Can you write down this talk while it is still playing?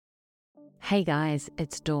Hey guys,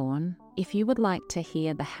 it's Dawn. If you would like to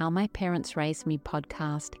hear the How My Parents Raised Me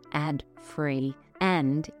podcast ad-free,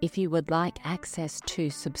 and if you would like access to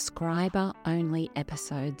subscriber-only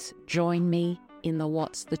episodes, join me in the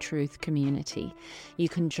What's the Truth community. You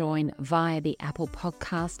can join via the Apple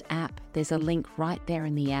Podcast app. There's a link right there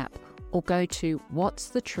in the app, or go to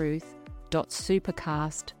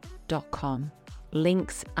whatsthetruth.supercast.com.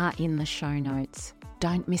 Links are in the show notes.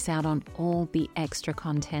 Don't miss out on all the extra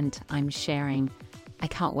content I'm sharing. I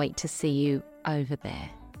can't wait to see you over there.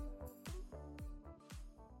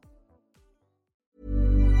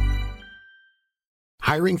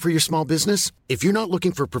 Hiring for your small business? If you're not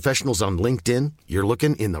looking for professionals on LinkedIn, you're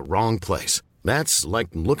looking in the wrong place. That's like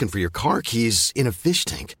looking for your car keys in a fish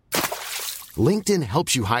tank. LinkedIn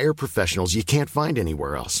helps you hire professionals you can't find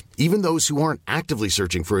anywhere else, even those who aren't actively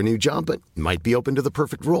searching for a new job but might be open to the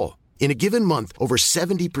perfect role. In a given month, over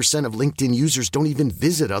 70% of LinkedIn users don't even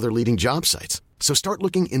visit other leading job sites. So start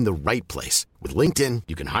looking in the right place. With LinkedIn,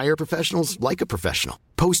 you can hire professionals like a professional.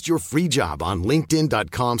 Post your free job on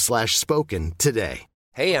linkedin.com/spoken today.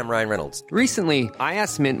 Hey, I'm Ryan Reynolds. Recently, I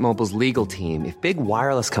asked Mint Mobile's legal team if big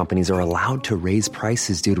wireless companies are allowed to raise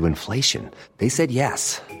prices due to inflation. They said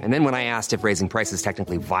yes. And then when I asked if raising prices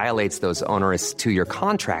technically violates those onerous two-year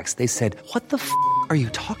contracts, they said, "What the f*** are you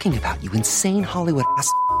talking about, you insane Hollywood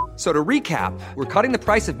ass?" So to recap, we're cutting the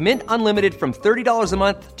price of Mint Unlimited from $30 a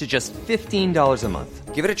month to just $15 a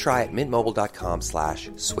month. Give it a try at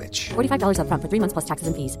mintmobile.com/switch. $45 up front for 3 months plus taxes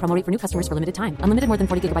and fees. Promo rate for new customers for limited time. Unlimited more than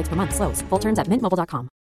 40 gigabytes per month. Slows full terms at mintmobile.com.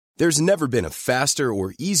 There's never been a faster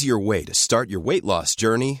or easier way to start your weight loss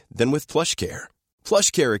journey than with PlushCare.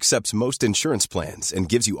 PlushCare accepts most insurance plans and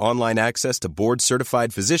gives you online access to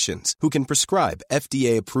board-certified physicians who can prescribe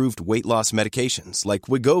FDA-approved weight loss medications like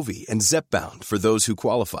Wegovy and Zepbound for those who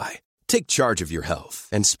qualify. Take charge of your health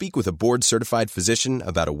and speak with a board-certified physician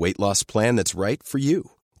about a weight loss plan that's right for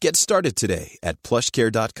you. Get started today at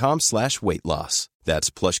plushcare.com/weight loss.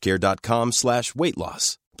 That's plushcare.com/weight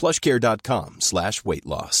loss. plushcare.com/weight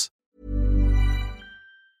loss.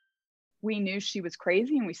 We knew she was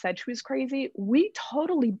crazy and we said she was crazy. We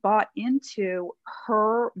totally bought into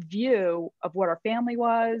her view of what our family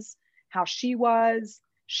was, how she was.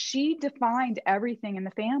 She defined everything in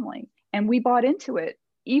the family and we bought into it,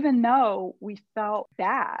 even though we felt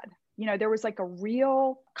bad. You know, there was like a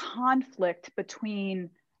real conflict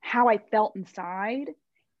between how I felt inside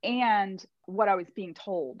and what I was being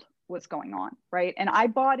told was going on, right? And I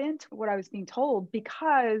bought into what I was being told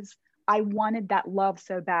because I wanted that love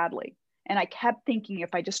so badly. And I kept thinking,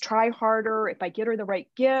 if I just try harder, if I get her the right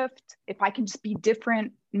gift, if I can just be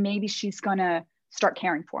different, maybe she's going to start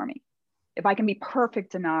caring for me. If I can be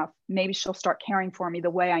perfect enough, maybe she'll start caring for me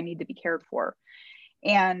the way I need to be cared for.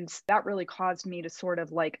 And that really caused me to sort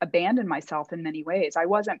of like abandon myself in many ways. I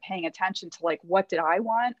wasn't paying attention to like, what did I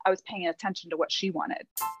want? I was paying attention to what she wanted.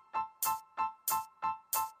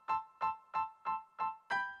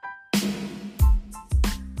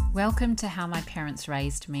 Welcome to How My Parents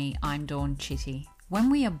Raised Me. I'm Dawn Chitty. When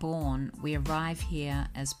we are born, we arrive here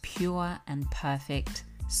as pure and perfect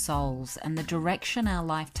souls, and the direction our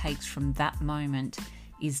life takes from that moment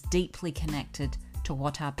is deeply connected to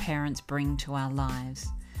what our parents bring to our lives.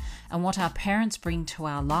 And what our parents bring to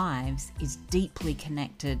our lives is deeply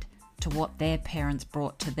connected to what their parents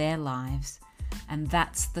brought to their lives. And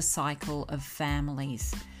that's the cycle of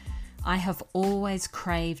families. I have always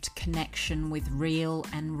craved connection with real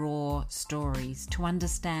and raw stories to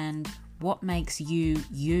understand what makes you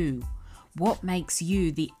you, what makes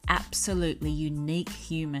you the absolutely unique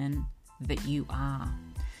human that you are.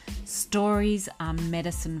 Stories are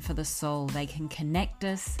medicine for the soul. They can connect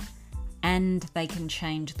us and they can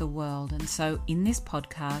change the world. And so in this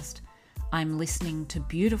podcast, I'm listening to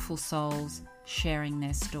beautiful souls sharing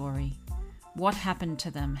their story. What happened to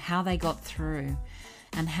them, how they got through,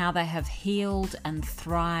 and how they have healed and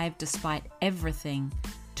thrived despite everything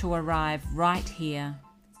to arrive right here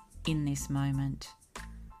in this moment.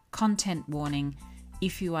 Content warning: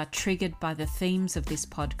 if you are triggered by the themes of this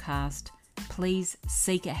podcast, please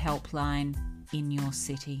seek a helpline in your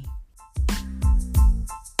city.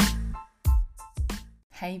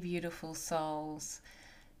 Hey beautiful souls,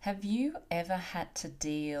 have you ever had to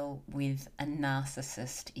deal with a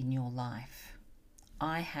narcissist in your life?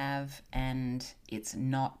 I have, and it's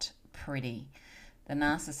not pretty. The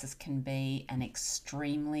narcissist can be an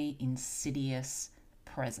extremely insidious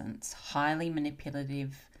presence, highly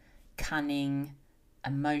manipulative, cunning,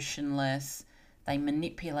 emotionless. They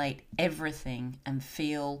manipulate everything and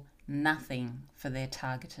feel nothing for their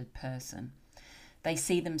targeted person. They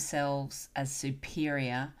see themselves as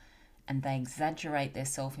superior and they exaggerate their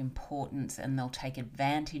self-importance, and they'll take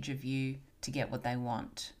advantage of you to get what they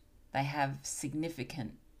want. They have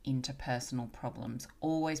significant interpersonal problems,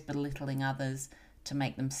 always belittling others to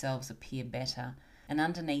make themselves appear better. And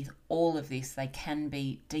underneath all of this, they can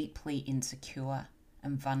be deeply insecure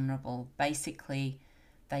and vulnerable. Basically,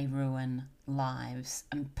 they ruin lives.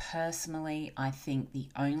 And personally, I think the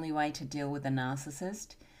only way to deal with a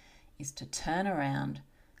narcissist is to turn around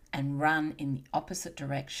and run in the opposite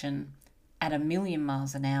direction at 1,000,000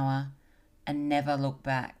 miles an hour and never look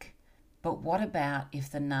back. But what about if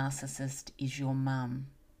the narcissist is your mum?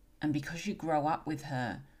 And because you grow up with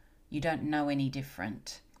her, you don't know any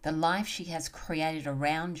different. The life she has created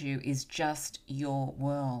around you is just your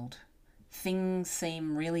world. Things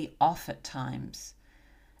seem really off at times,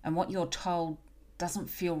 and what you're told doesn't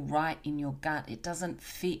feel right in your gut. It doesn't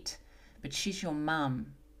fit, but she's your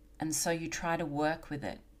mum, and so you try to work with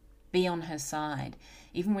it, be on her side,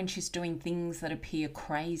 even when she's doing things that appear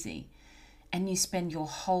crazy, and you spend your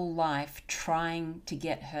whole life trying to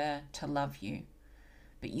get her to love you.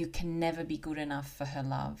 But you can never be good enough for her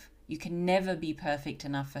love. You can never be perfect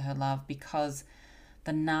enough for her love, because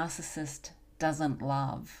the narcissist doesn't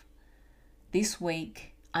love. This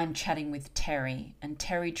week, I'm chatting with Terry, and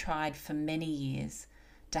Terry tried for many years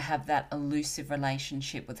to have that elusive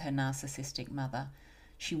relationship with her narcissistic mother.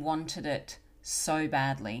 She wanted it so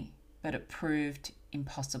badly, but it proved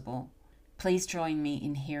impossible. Please join me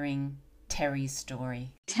in hearing Terry's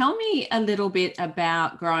story. Tell me a little bit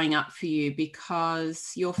about growing up for you,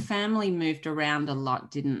 because your family moved around a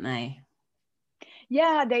lot, didn't they?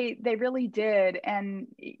 Yeah, they really did. And,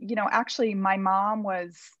 actually my mom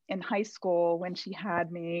was in high school when she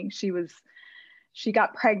had me. She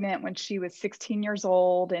got pregnant when she was 16 years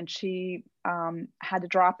old, and she had to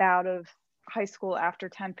drop out of high school after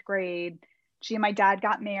 10th grade. She and my dad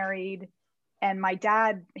got married. And my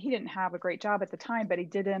dad, he didn't have a great job at the time, but he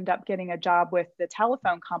did end up getting a job with the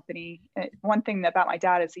telephone company. One thing about my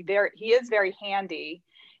dad is he is very handy,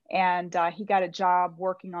 and he got a job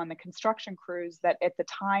working on the construction crews that at the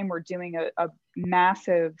time were doing a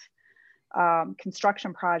massive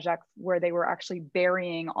construction project where they were actually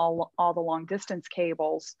burying all the long distance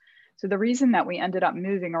cables. So the reason that we ended up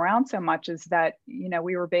moving around so much is that,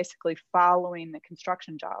 we were basically following the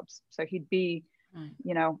construction jobs. So he'd be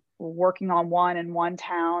working on one in one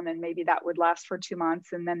town, and maybe that would last for 2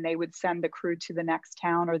 months, and then they would send the crew to the next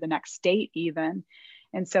town or the next state even.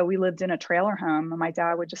 And so we lived in a trailer home, and my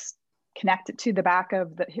dad would just connect it to the back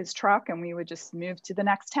of his truck, and we would just move to the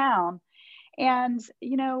next town. And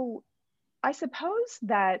I suppose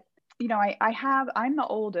that I'm the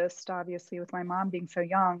oldest, obviously, with my mom being so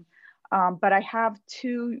young, but I have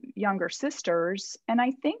 2 younger sisters, and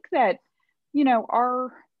I think that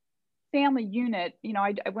our family unit,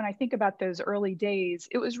 when I think about those early days,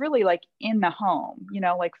 it was really like in the home,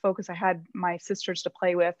 like focus. I had my sisters to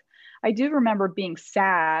play with. I do remember being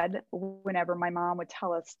sad whenever my mom would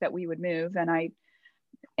tell us that we would move. And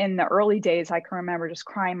in the early days, I can remember just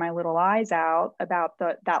crying my little eyes out about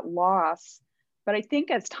that loss. But I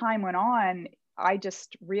think as time went on, I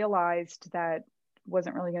just realized that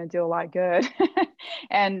wasn't really going to do a lot of good.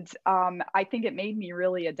 And I think it made me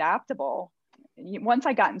really adaptable. Once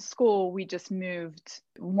I got in school, we just moved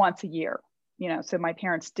once a year, so my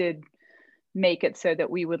parents did make it so that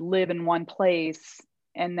we would live in one place.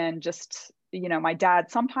 And then just, my dad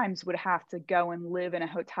sometimes would have to go and live in a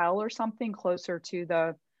hotel or something closer to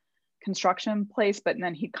the construction place, but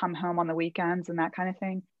then he'd come home on the weekends and that kind of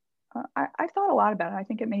thing. I thought a lot about it. I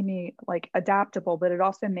think it made me adaptable, but it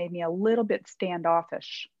also made me a little bit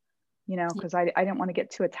standoffish, because I didn't want to get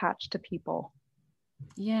too attached to people.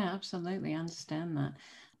 Yeah, absolutely. I understand that.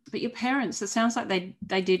 But your parents, it sounds like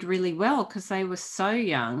they did really well, because they were so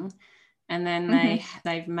young, and then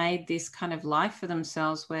they've made this kind of life for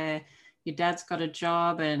themselves where your dad's got a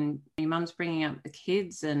job and your mum's bringing up the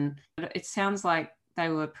kids, and it sounds like they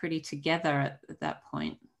were pretty together at that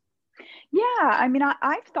point. Yeah, I mean,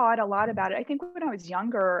 I've thought a lot about it. I think when I was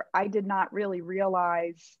younger, I did not really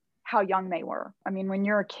realize how young they were. I mean, when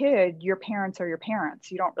you're a kid, your parents are your parents.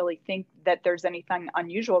 You don't really think that there's anything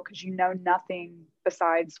unusual because you know nothing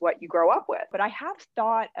besides what you grow up with. But I have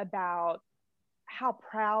thought about how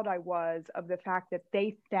proud I was of the fact that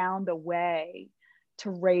they found a way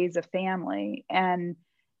to raise a family. And,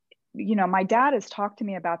 my dad has talked to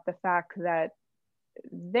me about the fact that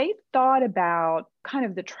they thought about kind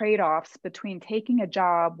of the trade-offs between taking a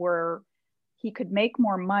job where he could make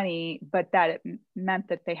more money, but that it meant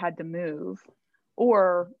that they had to move,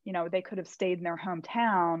 or, they could have stayed in their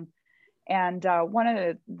hometown. And one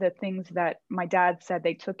of the things that my dad said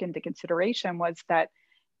they took into consideration was that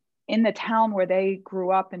in the town where they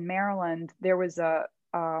grew up in Maryland, there was a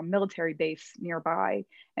military base nearby.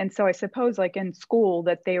 And so I suppose like in school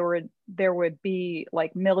that there would be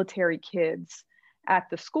like military kids at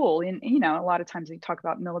the school. And, you know, a lot of times we talk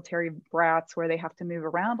about military brats where they have to move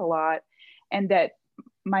around a lot. And that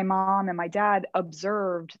my mom and my dad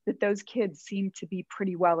observed that those kids seemed to be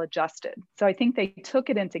pretty well adjusted. So I think they took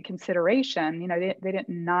it into consideration. You know, they didn't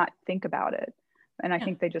not think about it. And I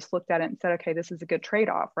think they just looked at it and said, okay, this is a good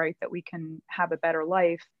trade-off, right? That we can have a better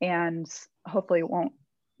life and hopefully it won't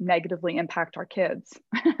negatively impact our kids.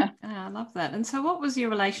 I love that. And so what was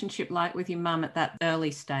your relationship like with your mum at that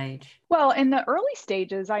early stage? Well, in the early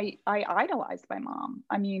stages, I idolized my mom.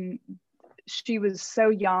 I mean, she was so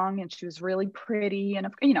young and she was really pretty. And,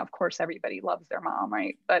 you know, of course, everybody loves their mom,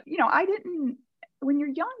 right? But, you know, when you're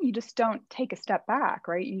young, you just don't take a step back,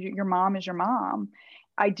 right? Your mom is your mom.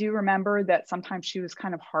 I do remember that sometimes she was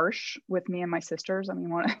kind of harsh with me and my sisters. I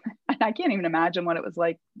mean, I can't even imagine what it was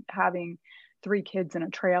like having 3 kids in a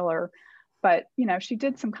trailer. But, you know, she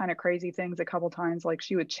did some kind of crazy things a couple times. Like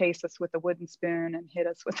she would chase us with a wooden spoon and hit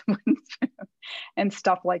us with a wooden spoon and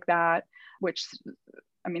stuff like that, which,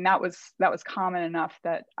 I mean, that was common enough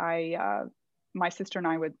that my sister and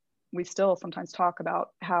I we still sometimes talk about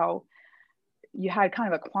how you had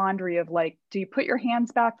kind of a quandary of like, do you put your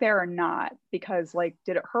hands back there or not? Because like,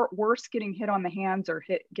 did it hurt worse getting hit on the hands or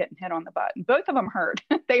getting hit on the butt? And both of them hurt.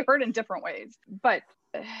 They hurt in different ways. But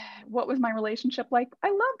what was my relationship like?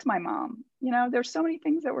 I loved my mom. You know, there's so many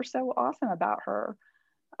things that were so awesome about her.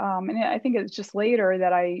 And I think it's just later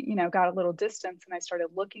that I, you know, got a little distance and I started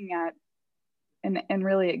looking at and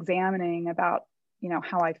really examining about, you know,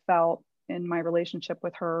 how I felt in my relationship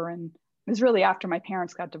with her. And it was really after my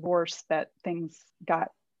parents got divorced that things got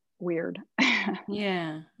weird.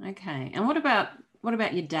 Yeah. Okay. And what about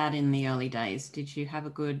your dad in the early days? Did you have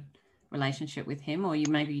a good relationship with him, or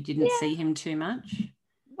maybe you didn't see him too much?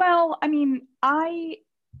 Well, I mean, I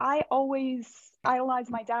always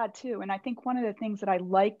idolized my dad too. And I think one of the things that I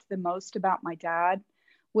liked the most about my dad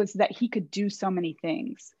was that he could do so many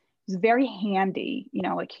things. He was very handy, you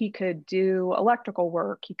know, like he could do electrical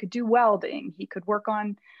work, he could do welding, he could work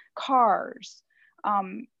on cars.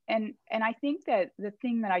 And I think that the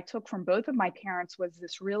thing that I took from both of my parents was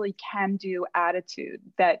this really can-do attitude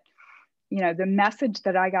that, you know, the message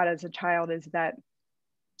that I got as a child is that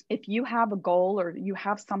if you have a goal or you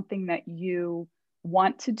have something that you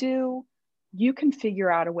want to do, you can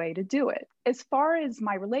figure out a way to do it. As far as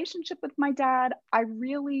my relationship with my dad, I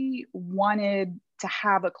really wanted to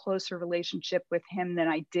have a closer relationship with him than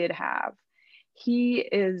I did have. He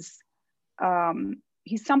is,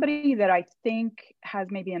 he's somebody that I think has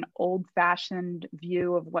maybe an old-fashioned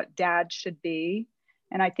view of what dad should be.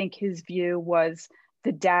 And I think his view was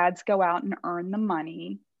the dads go out and earn the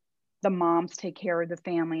money, the moms take care of the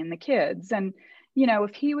family and the kids. And, you know,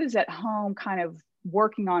 if he was at home kind of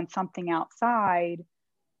working on something outside,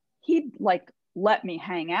 he'd like let me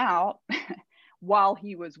hang out while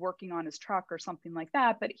he was working on his truck or something like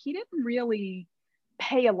that. But he didn't really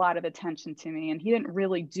pay a lot of attention to me. And he didn't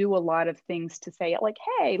really do a lot of things to say like,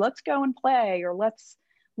 hey, let's go and play, or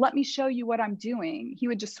let me show you what I'm doing. He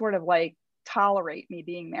would just sort of like tolerate me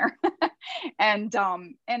being there. And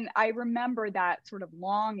I remember that sort of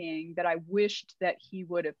longing that I wished that he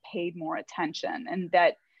would have paid more attention, and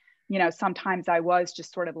that, you know, sometimes I was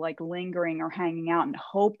just sort of like lingering or hanging out and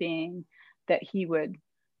hoping that he would,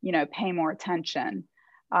 you know, pay more attention.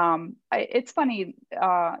 It's funny,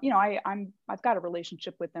 you know, I've got a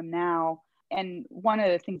relationship with them now. And one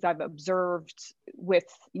of the things I've observed with,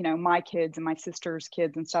 you know, my kids and my sister's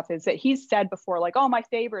kids and stuff is that he's said before, like, oh, my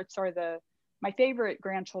favorite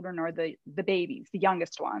grandchildren are the babies, the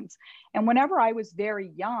youngest ones. And whenever I was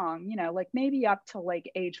very young, you know, like maybe up to like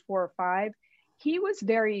age 4 or 5, he was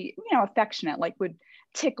very, you know, affectionate, like would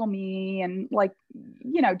tickle me and like,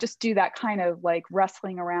 you know, just do that kind of like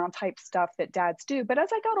wrestling around type stuff that dads do. But as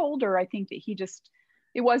I got older, I think that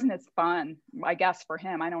it wasn't as fun, I guess, for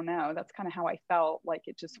him. I don't know. That's kind of how I felt. Like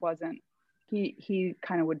it just wasn't, he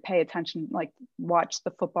kind of would pay attention, like watch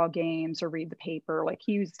the football games or read the paper. Like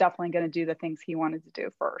he was definitely going to do the things he wanted to do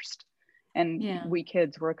first. And we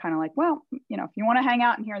kids were kind of like, well, you know, if you want to hang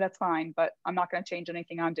out in here, that's fine, but I'm not going to change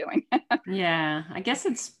anything I'm doing. Yeah, I guess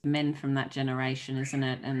it's men from that generation, isn't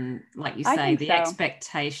it? And like you say, the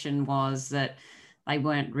expectation was that they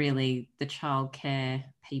weren't really the childcare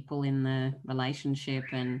people in the relationship.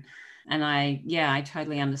 And I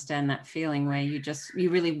totally understand that feeling where you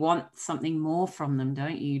really want something more from them,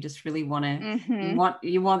 don't you? You just really want to,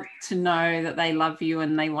 you want to know that they love you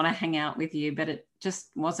and they want to hang out with you, but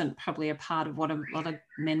just wasn't probably a part of what a lot of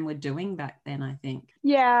men were doing back then, I think.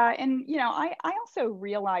 Yeah. And, I also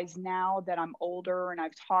realize now that I'm older and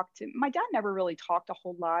my dad never really talked a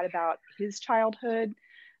whole lot about his childhood,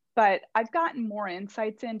 but I've gotten more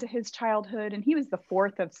insights into his childhood, and he was the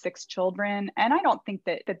fourth of 6 children. And I don't think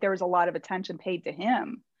that there was a lot of attention paid to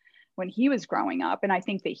him when he was growing up. And I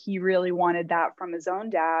think that he really wanted that from his own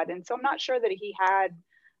dad. And so I'm not sure that he had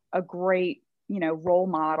a great role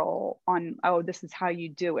model on, oh, this is how you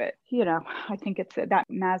do it. I think it's that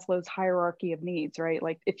Maslow's hierarchy of needs, right?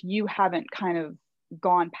 Like if you haven't kind of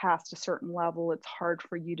gone past a certain level, it's hard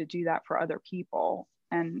for you to do that for other people.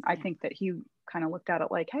 And I think that he kind of looked at it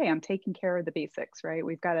like, hey, I'm taking care of the basics, right?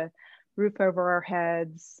 We've got a roof over our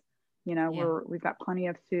heads. We've got plenty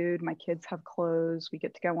of food. My kids have clothes. We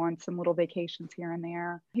get to go on some little vacations here and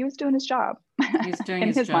there. He was doing his job. He's doing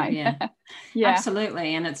his job, mind. yeah. Yeah.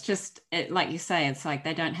 Absolutely. And it's just, like you say, it's like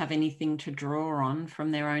they don't have anything to draw on from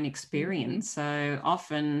their own experience. Mm-hmm. So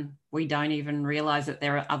often we don't even realize that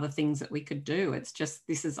there are other things that we could do. It's just,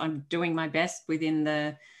 I'm doing my best within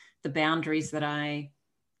the boundaries that I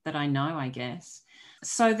know, I guess.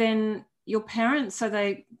 So then your parents, so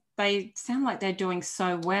they sound like they're doing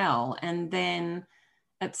so well, and then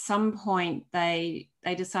at some point they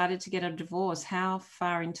decided to get a divorce. How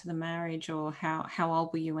far into the marriage, or how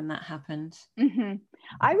old were you when that happened? Mm-hmm.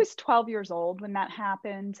 I was 12 years old when that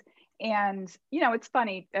happened. And it's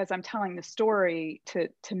funny as I'm telling the story to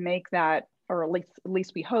make that, or at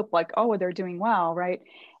least we hope, like, oh, they're doing well, right?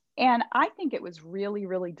 And I think it was really,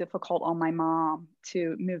 really difficult on my mom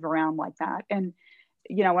to move around like that. And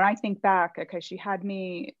when I think back, okay, she had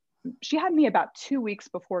me about 2 weeks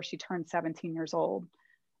before she turned 17 years old.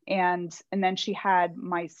 And then she had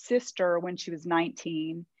my sister when she was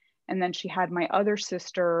 19. And then she had my other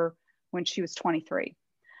sister when she was 23.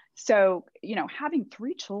 So, having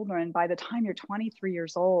 3 children by the time you're 23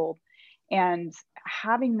 years old, and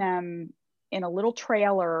having them in a little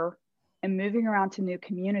trailer and moving around to new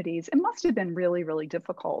communities, it must have been really, really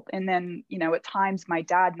difficult. And then, at times my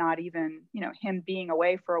dad, not even, him being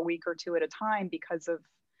away for a week or two at a time because of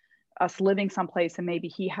us living someplace, and maybe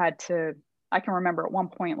he had to, I can remember at one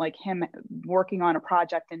point, like him working on a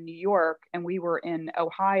project in New York, and we were in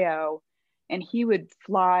Ohio, and he would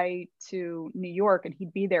fly to New York and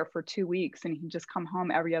he'd be there for 2 weeks, and he'd just come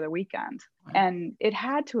home every other weekend. Wow. And it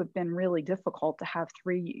had to have been really difficult to have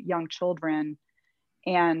 3 young children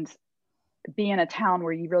and be in a town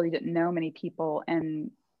where you really didn't know many people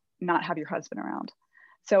and not have your husband around.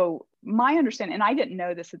 So my understanding, and I didn't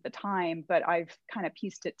know this at the time, but I've kind of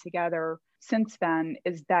pieced it together since then,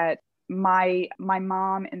 is that my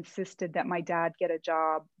mom insisted that my dad get a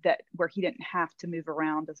job where he didn't have to move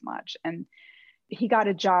around as much. And he got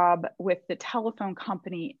a job with the telephone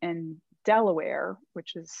company in Delaware,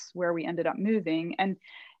 which is where we ended up moving. And,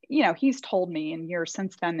 he's told me in years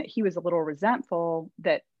since then that he was a little resentful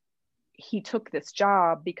that he took this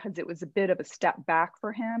job because it was a bit of a step back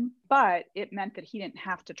for him, but it meant that he didn't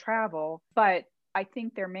have to travel. But I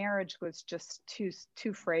think their marriage was just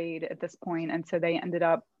too frayed at this point. And so they ended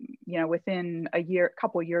up, within a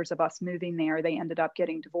couple of years of us moving there, they ended up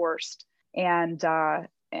getting divorced. And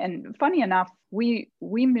funny enough, we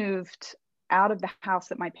moved out of the house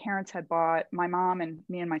that my parents had bought. My mom and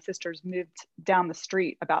me and my sisters moved down the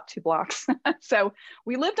street about 2 blocks. So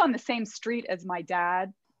we lived on the same street as my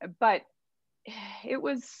dad, but that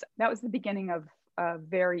was the beginning of a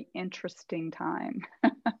very interesting time.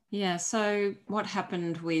 Yeah. So what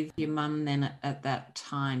happened with your mum then at that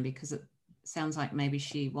time? Because it sounds like maybe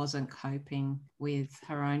she wasn't coping with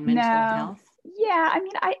her own mental health. Yeah. I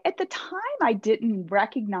mean, at the time I didn't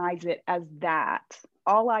recognize it as that.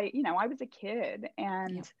 I was a kid.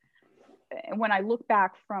 And when I look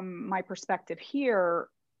back from my perspective here,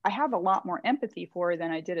 I have a lot more empathy for her than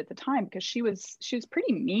I did at the time, because she was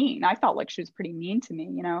pretty mean. I felt like she was pretty mean to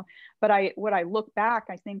me, but when I look back,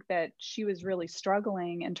 I think that she was really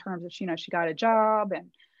struggling in terms of, she got a job, and,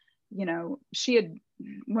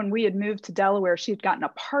 when we had moved to Delaware, she had gotten a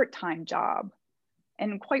part-time job.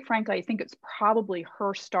 And quite frankly, I think it's probably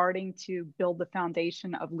her starting to build the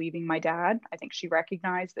foundation of leaving my dad. I think she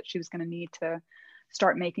recognized that she was going to need to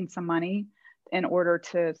start making some money in order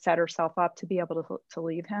to set herself up to be able to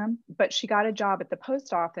leave him. But she got a job at the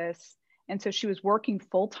post office. And so she was working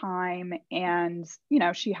full time, and,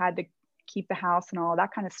 she had to keep the house and all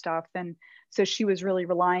that kind of stuff. And so she was really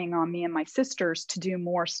relying on me and my sisters to do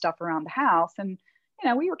more stuff around the house. And,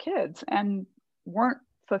 we were kids and weren't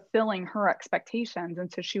fulfilling her expectations.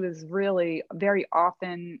 And so she was really very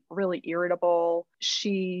often really irritable.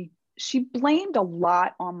 She blamed a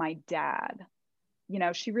lot on my dad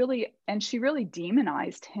she really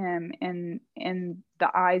demonized him in the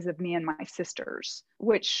eyes of me and my sisters,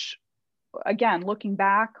 which again, looking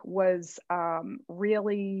back, was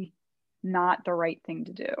really not the right thing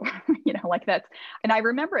to do. Like that's, and I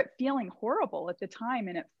remember it feeling horrible at the time.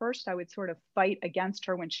 And at first I would sort of fight against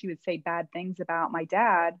her when she would say bad things about my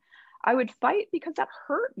dad. I would fight because that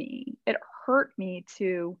hurt me. It hurt me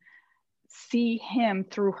to see him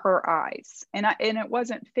through her eyes. And it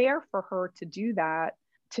wasn't fair for her to do that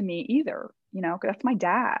to me either, 'cause that's my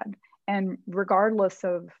dad. And regardless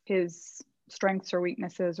of his strengths or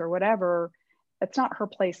weaknesses or whatever, it's not her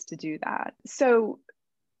place to do that. So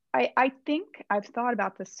I think I've thought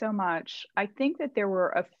about this so much. I think that there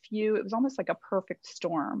were it was almost like a perfect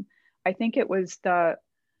storm. I think it was the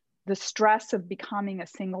stress of becoming a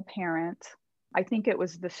single parent. I think it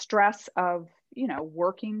was the stress of,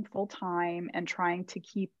 working full time and trying to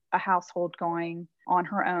keep a household going on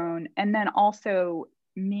her own. And then also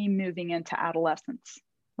me moving into adolescence,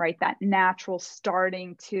 right? That natural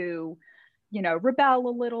starting to, rebel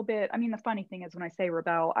a little bit. I mean, the funny thing is when I say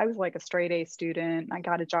rebel, I was like a straight A student. I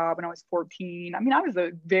got a job when I was 14. I mean, I was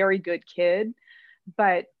a very good kid,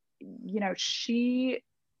 but,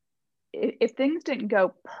 if things didn't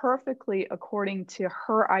go perfectly according to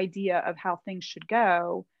her idea of how things should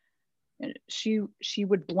go, she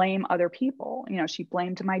would blame other people. She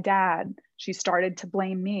blamed my dad. She started to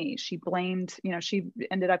blame me. She blamed, she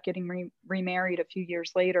ended up getting remarried a few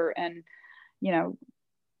years later. And,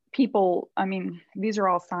 people, I mean, these are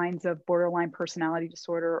all signs of borderline personality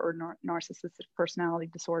disorder or narcissistic personality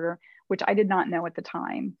disorder, which I did not know at the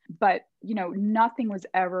time. But, nothing was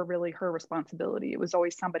ever really her responsibility. It was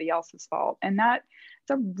always somebody else's fault. And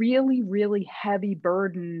it's a really, really heavy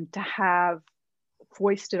burden to have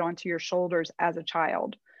foisted onto your shoulders as a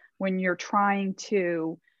child when you're trying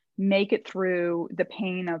to make it through the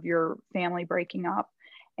pain of your family breaking up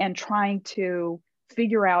and trying to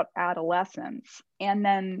figure out adolescence, and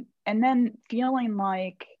then feeling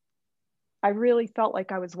like I really felt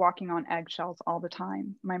like I was walking on eggshells all the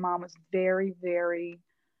time. My mom was very, very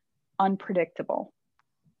unpredictable.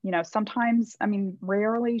 Sometimes, I mean,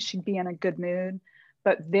 rarely she'd be in a good mood,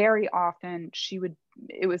 but very often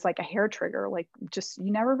it was like a hair trigger, like just,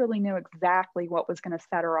 you never really knew exactly what was going to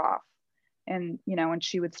set her off. And, and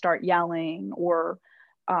she would start yelling, or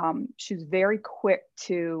she was very quick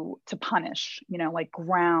to punish, like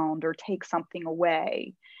ground or take something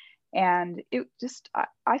away. And it just,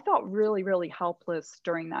 I felt really, really helpless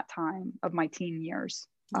during that time of my teen years.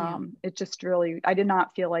 Yeah. It just really, I did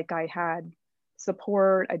not feel like I had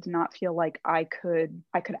support. I did not feel like I could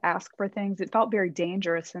ask for things. It felt very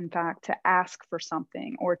dangerous, in fact, to ask for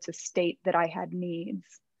something or to state that I had needs.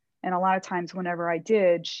 And a lot of times whenever I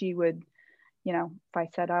did, she would, if I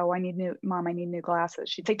said, "Oh, I need new glasses,"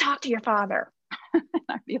 she'd say, "Talk to your father." And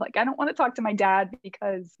I'd be like, "I don't want to talk to my dad,"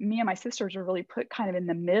 because me and my sisters are really put kind of in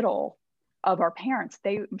the middle of our parents.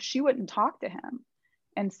 She wouldn't talk to him.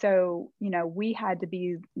 And so, me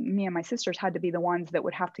and my sisters had to be the ones that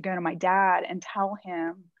would have to go to my dad and tell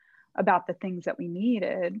him about the things that we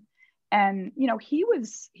needed. And, he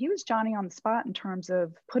was Johnny on the spot in terms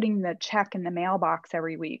of putting the check in the mailbox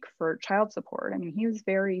every week for child support. I mean, he was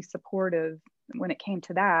very supportive when it came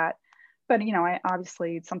to that. But, I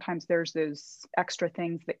obviously sometimes there's those extra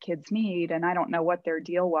things that kids need. And I don't know what their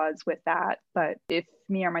deal was with that. But if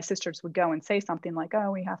me or my sisters would go and say something like,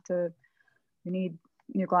 "Oh, we need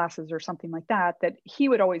new glasses," or something like that, that he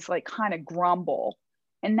would always like kind of grumble.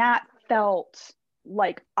 And that felt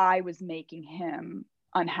like I was making him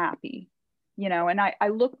unhappy, and I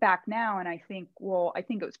look back now and I think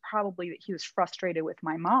it was probably that he was frustrated with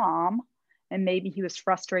my mom, and maybe he was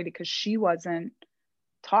frustrated because she wasn't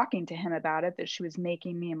talking to him about it, that she was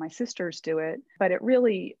making me and my sisters do it. But it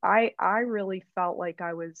really, I really felt like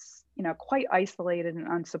I was, quite isolated and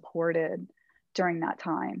unsupported during that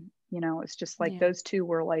time. It's just like those two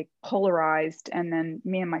were like polarized, and then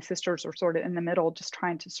me and my sisters were sort of in the middle, just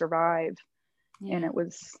trying to survive. Yeah. And it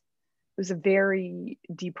was a very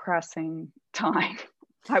depressing time.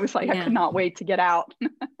 I was like, I could not wait to get out.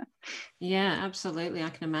 Yeah, absolutely. I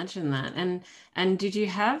can imagine that. And did you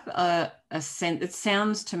have a sense? It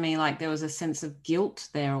sounds to me like there was a sense of guilt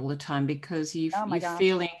there all the time, because you're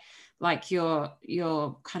feeling like you're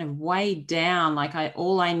kind of weighed down, like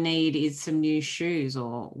all I need is some new shoes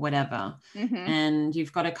or whatever. Mm-hmm. And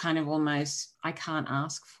you've got to kind of almost, I can't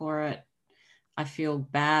ask for it. I feel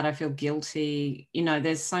bad. I feel guilty.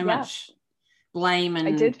 There's so much blame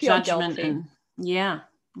and judgment. Guilty.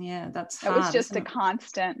 And that's hard. It was just a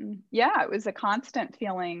constant. Yeah, it was a constant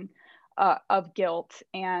feeling of guilt.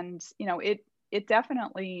 And, it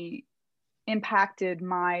definitely impacted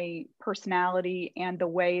my personality and the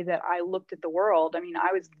way that I looked at the world. I mean,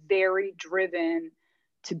 I was very driven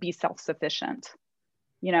to be self-sufficient,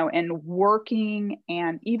 and working,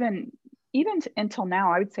 and until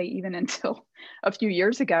now, I would say even until a few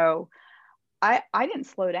years ago, I didn't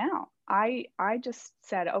slow down. I just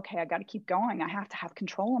said, okay, I got to keep going. I have to have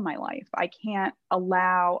control in my life. I can't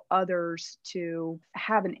allow others to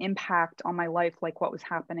have an impact on my life like what was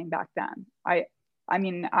happening back then.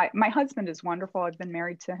 My husband is wonderful. I've been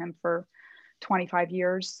married to him for 25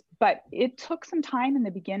 years, but it took some time in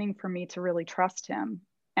the beginning for me to really trust him.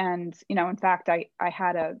 And, in fact, I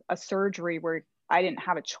had a surgery where I didn't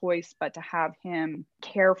have a choice but to have him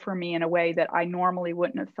care for me in a way that I normally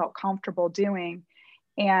wouldn't have felt comfortable doing.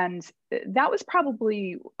 And that was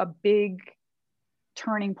probably a big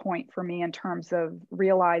turning point for me in terms of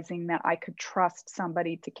realizing that I could trust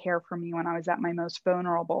somebody to care for me when I was at my most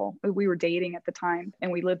vulnerable. We were dating at the time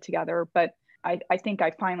and we lived together, but I think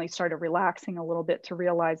I finally started relaxing a little bit to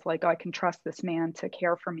realize, like, oh, I can trust this man to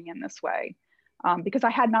care for me in this way. Because I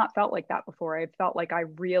had not felt like that before. I felt like I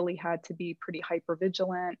really had to be pretty hyper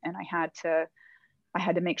vigilant, and I had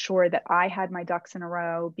to make sure that I had my ducks in a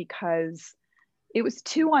row, because it was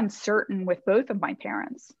too uncertain with both of my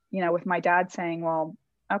parents, with my dad saying, well,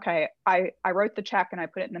 okay, I wrote the check and I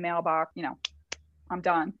put it in the mailbox, I'm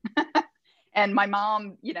done. And my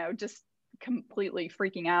mom, just completely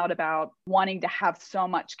freaking out about wanting to have so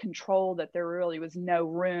much control that there really was no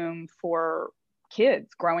room for kids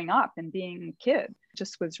growing up and being kids. It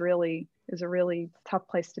just was a really tough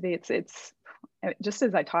place to be. It's just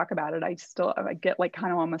as I talk about it, I get like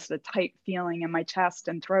kind of almost a tight feeling in my chest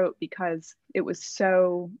and throat, because it was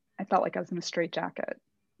I felt like I was in a straitjacket.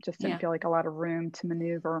 Just didn't feel like a lot of room to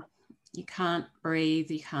maneuver. You can't breathe,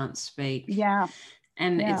 you can't speak. Yeah.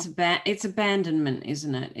 And it's abandonment,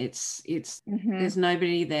 isn't it? It's There's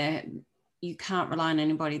nobody there. You can't rely on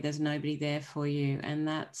anybody. There's nobody there for you. And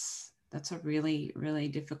that's a really, really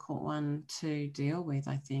difficult one to deal with,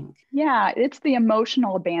 I think. Yeah, it's the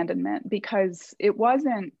emotional abandonment, because it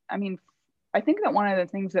wasn't, I think that one of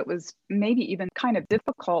the things that was maybe even kind of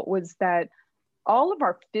difficult was that all of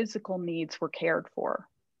our physical needs were cared for.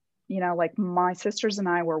 Like my sisters and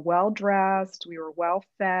I were well dressed, we were well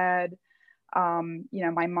fed.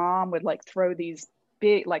 My mom would like throw these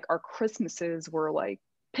big, like our Christmases were like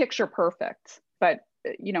picture perfect. But,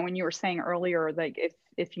 when you were saying earlier, like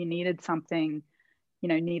if you needed something,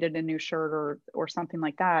 needed a new shirt or something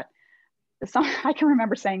like that. So I can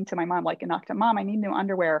remember saying to my mom, like, Mom, I need new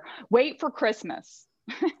underwear. Wait for Christmas.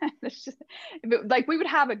 Like we would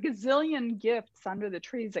have a gazillion gifts under the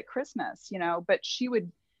trees at Christmas, but she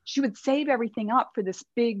would save everything up for this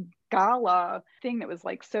big gala thing that was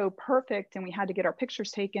like so perfect, and we had to get our pictures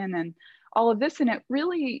taken and all of this. And it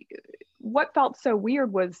really, what felt so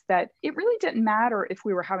weird was that it really didn't matter if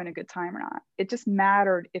we were having a good time or not. It just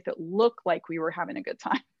mattered if it looked like we were having a good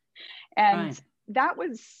time. And that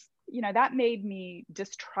was, that made me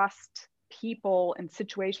distrust people and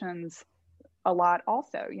situations a lot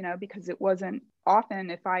also, because it wasn't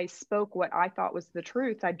often, if I spoke what I thought was the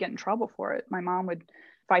truth, I'd get in trouble for it. My mom would,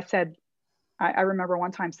 if I said, I remember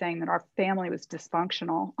one time saying that our family was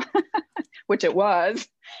dysfunctional, which it was.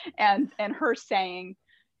 And her saying,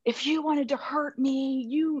 if you wanted to hurt me,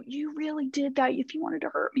 you really did that. If you wanted to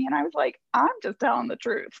hurt me. And I was like, I'm just telling the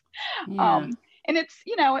truth. Yeah. And it's,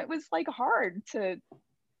 it was like hard to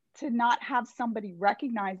not have somebody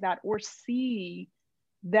recognize that or see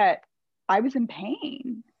that I was in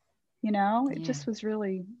pain. It just was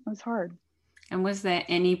it was hard. And was there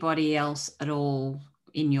anybody else at all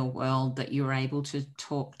in your world that you were able to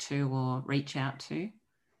talk to or reach out to?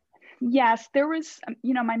 Yes, there was,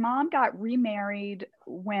 my mom got remarried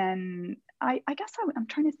when I guess I'm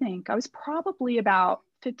trying to think. I was probably about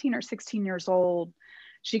 15 or 16 years old.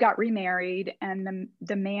 She got remarried, and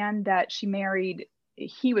the man that she married,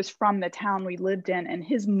 he was from the town we lived in, and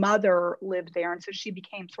his mother lived there. And so she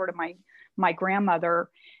became sort of my grandmother,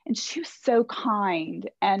 and she was so kind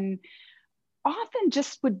and often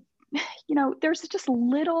just would, there's just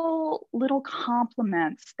little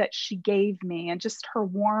compliments that she gave me, and just her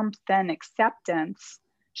warmth and acceptance.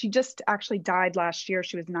 She just actually died last year.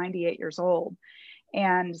 She was 98 years old.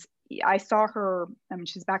 And I saw her,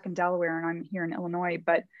 she's back in Delaware and I'm here in Illinois,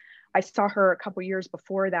 but I saw her a couple years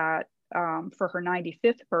before that for her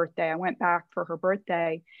 95th birthday. I went back for her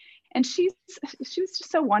birthday, and she was just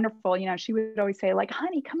so wonderful. She would always say, like,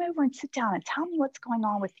 honey, come over and sit down and tell me what's going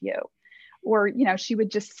on with you. Or, she would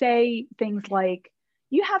just say things like,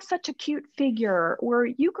 you have such a cute figure, or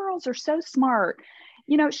you girls are so smart.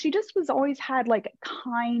 She just was always had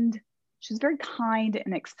she was very kind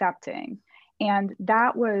and accepting. And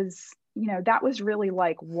that was that was really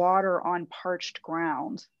like water on parched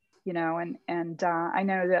ground, and I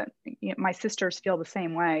know that my sisters feel the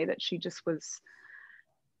same way, that she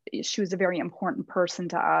was a very important person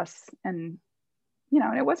to us. And,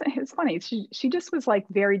 and it was funny. She just was like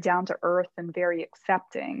very down to earth and very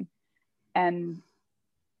accepting. And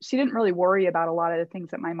she didn't really worry about a lot of the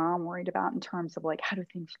things that my mom worried about in terms of like, how do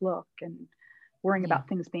things look, and worrying about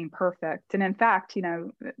things being perfect. And in fact,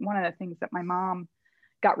 one of the things that my mom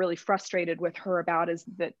got really frustrated with her about is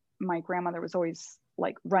that my grandmother was always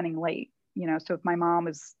like running late, so if my mom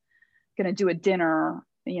was going to do a dinner,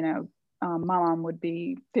 my mom would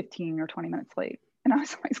be 15 or 20 minutes late. And I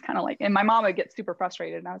was always kind of like, and my mom would get super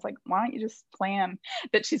frustrated. And I was like, why don't you just plan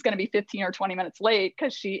that she's going to be 15 or 20 minutes late?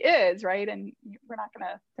 Because she is, right? And we're not going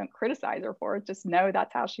to, don't criticize her for it. Just know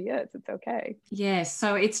that's how she is. It's okay. Yeah.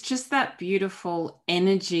 So it's just that beautiful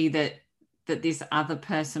energy that this other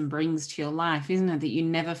person brings to your life, isn't it? That you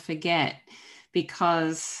never forget,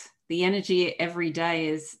 because the energy every day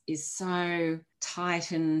is so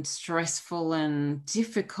tight and stressful and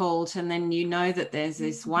difficult. And then that there's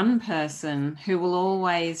this one person who will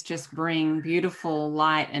always just bring beautiful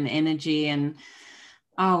light and energy. And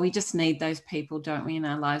we just need those people, don't we, in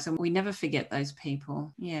our lives? And we never forget those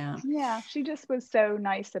people. Yeah. Yeah. She just was so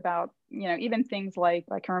nice about, even things like,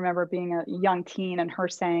 I can remember being a young teen and her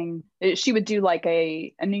saying she would do like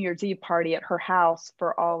a New Year's Eve party at her house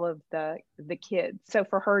for all of the kids. So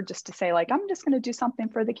for her just to say like, I'm just going to do something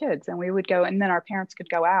for the kids, and we would go, and then our parents could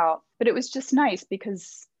go out. But it was just nice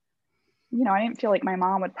because, I didn't feel like my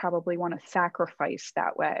mom would probably want to sacrifice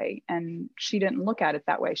that way. And she didn't look at it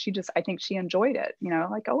that way. I think she enjoyed it,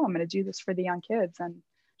 like, oh, I'm going to do this for the young kids. And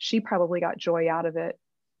she probably got joy out of it.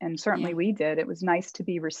 And certainly we did. It was nice to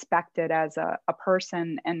be respected as a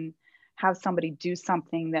person and have somebody do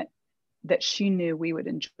something that she knew we would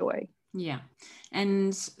enjoy. Yeah.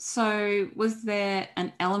 And so was there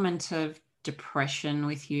an element of depression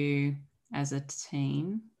with you as a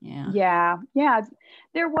teen? Yeah,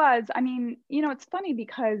 there was. I mean, it's funny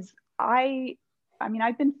because I've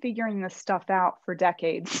been figuring this stuff out for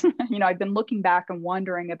decades. I've been looking back and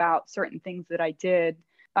wondering about certain things that I did.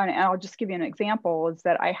 And I'll just give you an example, is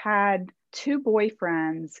that I had 2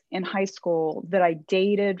 boyfriends in high school that I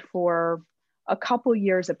dated for a couple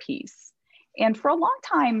years apiece. And for a long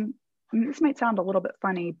time, this might sound a little bit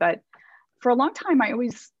funny, but for a long time, I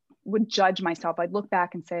always would judge myself. I'd look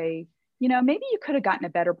back and say, maybe you could have gotten a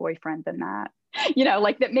better boyfriend than that,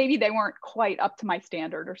 like that maybe they weren't quite up to my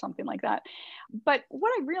standard or something like that. But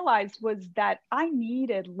what I realized was that I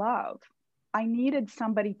needed love. I needed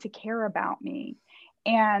somebody to care about me.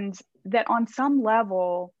 And that on some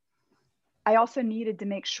level, I also needed to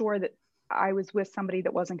make sure that I was with somebody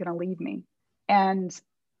that wasn't going to leave me. And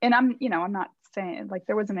I'm not saying like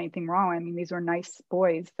there wasn't anything wrong. I mean, these were nice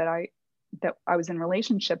boys that I was in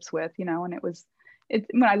relationships with, and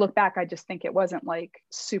when I look back, I just think it wasn't like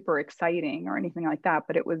super exciting or anything like that,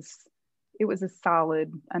 but it was a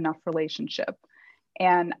solid enough relationship.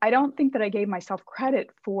 And I don't think that I gave myself credit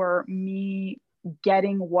for me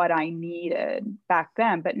getting what I needed back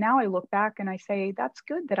then. But now I look back and I say, that's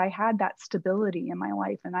good that I had that stability in my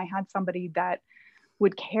life and I had somebody that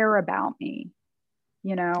would care about me,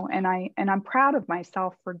 and I'm proud of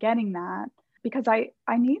myself for getting that, because I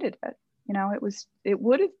needed it. It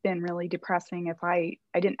would have been really depressing if I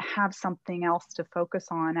didn't have something else to focus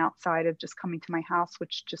on outside of just coming to my house,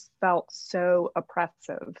 which just felt so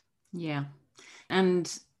oppressive. Yeah.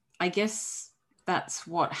 And I guess that's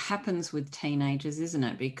what happens with teenagers, isn't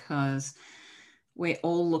it? Because we're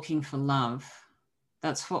all looking for love.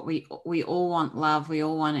 That's what we all want, love. We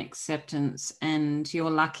all want acceptance. And you're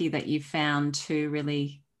lucky that you found 2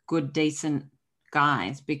 really good, decent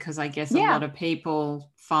guys, because I guess a lot of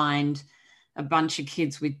people find a bunch of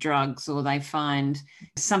kids with drugs, or they find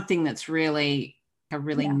something that's really a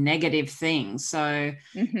really negative thing. So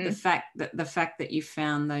the fact that you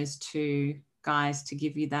found those 2 guys to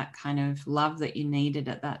give you that kind of love that you needed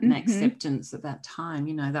at that and acceptance at that time,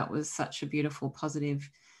 that was such a beautiful, positive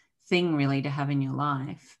thing really to have in your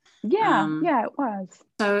life. Yeah, it was.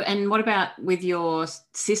 So, and what about with your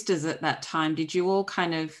sisters at that time? Did you all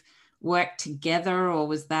kind of work together,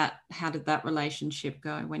 or how did that relationship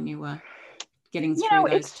go when you were getting through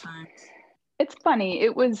those times? It's funny.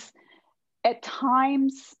 It was at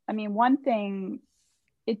times, one thing,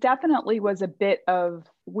 it definitely was a bit of,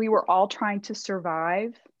 we were all trying to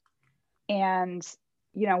survive. And,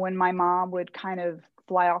 when my mom would kind of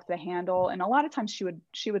fly off the handle, and a lot of times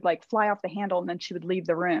she would like fly off the handle and then she would leave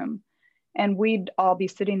the room, and we'd all be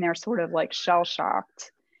sitting there sort of like shell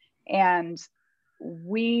shocked. And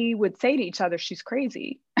we would say to each other, she's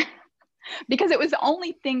crazy. because it was the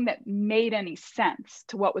only thing that made any sense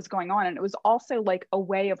to what was going on. And it was also like a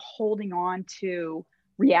way of holding on to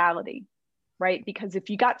reality, right? Because if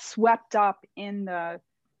you got swept up in the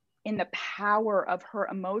power of her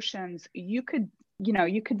emotions, you could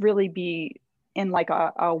really be in like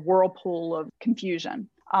a whirlpool of confusion.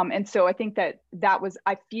 And so I think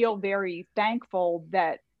I feel very thankful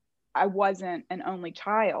that I wasn't an only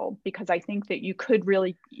child, because I think that you could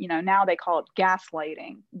really, now they call it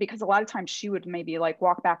gaslighting, because a lot of times she would maybe like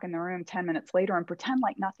walk back in the room 10 minutes later and pretend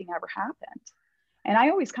like nothing ever happened. And I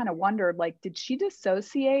always kind of wondered, like, did she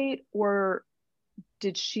dissociate, or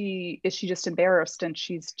is she just embarrassed and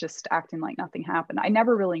she's just acting like nothing happened? I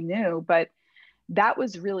never really knew, but that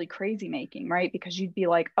was really crazy making, right? Because you'd be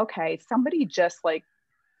like, okay, somebody just like,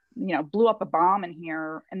 blew up a bomb in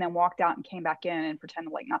here and then walked out and came back in and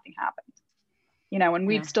pretended like nothing happened, and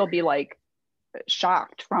we'd still be like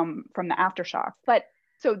shocked from the aftershock. But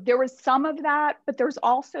so there was some of that, but there's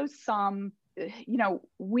also some,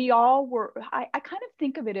 we all were, I kind of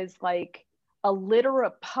think of it as like a litter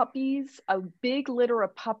of puppies, a big litter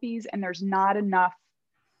of puppies, and there's not enough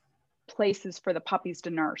places for the puppies to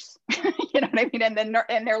nurse. You know what I mean?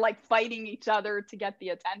 And they're like fighting each other to get the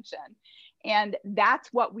attention. And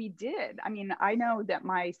that's what we did. I mean, I know that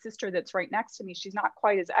my sister that's right next to me, she's not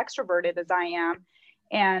quite as extroverted as I am.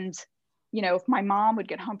 And, if my mom would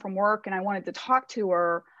get home from work and I wanted to talk to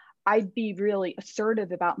her, I'd be really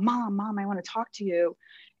assertive about, mom, I want to talk to you.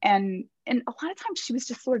 And a lot of times she was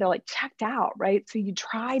just sort of like checked out, right? So you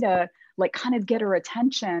try to like kind of get her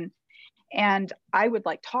attention. And I would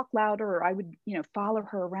like talk louder, or I would, follow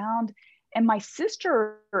her around. And my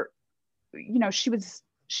sister, she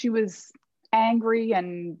was angry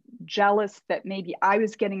and jealous that maybe I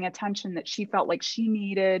was getting attention that she felt like she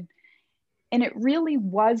needed. And it really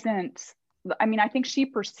wasn't, I think she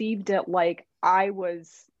perceived it like I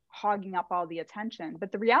was hogging up all the attention,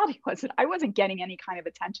 but the reality was that I wasn't getting any kind of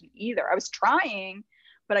attention either. I was trying,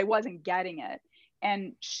 but I wasn't getting it.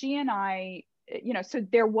 And she and I, so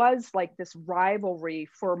there was like this rivalry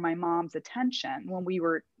for my mom's attention when we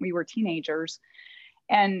were teenagers.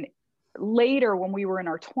 And later, when we were in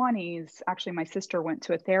our 20s, actually my sister went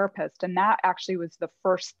to a therapist, and that actually was the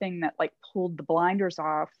first thing that like pulled the blinders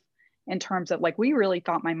off, in terms of like, we really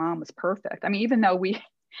thought my mom was perfect. I mean, even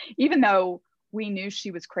though we knew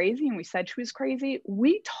she was crazy and we said she was crazy,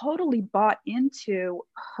 we totally bought into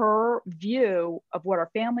her view of what our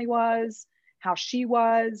family was, how she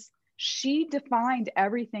was. She defined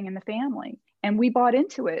everything in the family, and we bought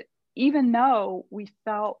into it, even though we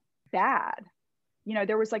felt bad.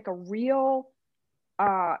 There was like a real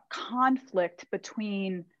conflict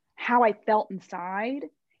between how I felt inside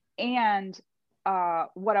and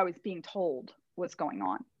what I was being told was going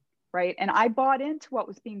on, right? And I bought into what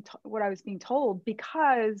I was being told,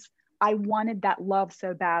 because I wanted that love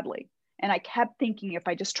so badly. And I kept thinking, if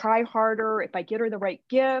I just try harder, if I get her the right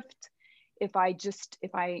gift, if I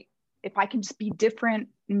can just be different,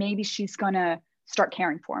 maybe she's gonna start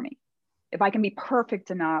caring for me. If I can be perfect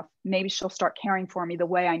enough, maybe she'll start caring for me the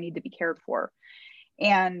way I need to be cared for.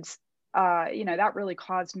 And, that really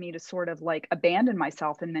caused me to sort of like abandon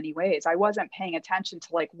myself in many ways. I wasn't paying attention to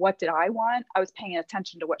like, what did I want? I was paying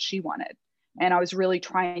attention to what she wanted. And I was really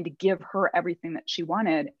trying to give her everything that she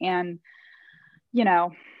wanted. And,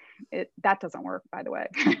 that doesn't work, by the way.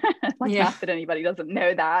 Not that anybody doesn't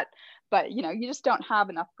know that, but, you just don't have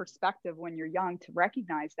enough perspective when you're young to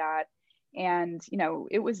recognize that. And,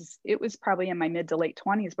 it was probably in my mid to late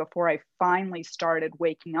 20s before I finally started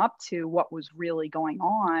waking up to what was really going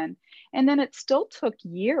on. And then it still took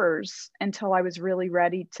years until I was really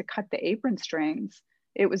ready to cut the apron strings.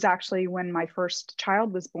 It was actually when my first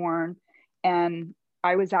child was born, and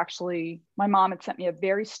my mom had sent me a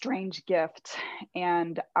very strange gift,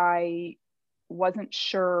 and I wasn't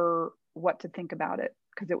sure what to think about it,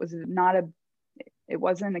 because it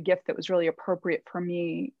wasn't a gift that was really appropriate for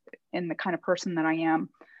me in the kind of person that I am.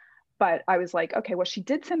 But I was like, okay, well, she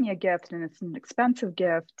did send me a gift, and it's an expensive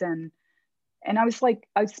gift. And I was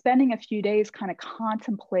spending a few days kind of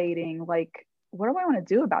contemplating, like, what do I want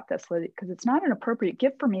to do about this? Because it's not an appropriate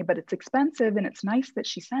gift for me, but it's expensive, and it's nice that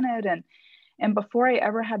she sent it. And before I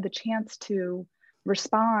ever had the chance to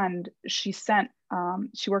respond, she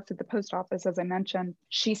worked at the post office, as I mentioned.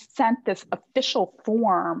 She sent this official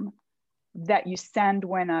form that you send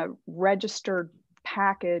when a registered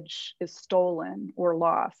package is stolen or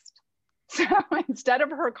lost. So instead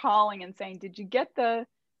of her calling and saying, did you get the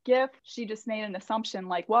gift? She just made an assumption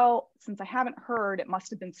like, well, since I haven't heard, it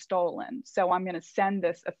must have been stolen. So I'm going to send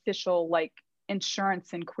this official like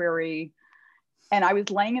insurance inquiry And I was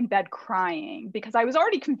laying in bed crying because I was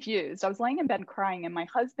already confused. I was laying in bed crying, and my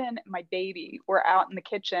husband and my baby were out in the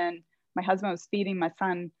kitchen. My husband was feeding my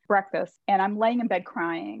son breakfast, and I'm laying in bed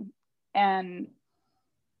crying. And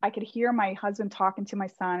I could hear my husband talking to my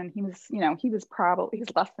son, and he was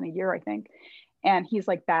less than a year, I think. And he's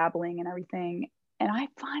like babbling and everything. And I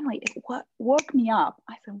finally, what woke me up?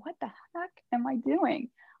 I said, what the heck am I doing?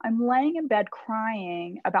 I'm laying in bed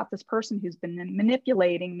crying about this person who's been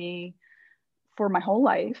manipulating me for my whole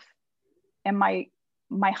life. And my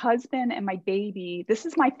husband and my baby, this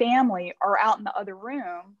is my family, are out in the other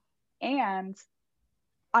room. And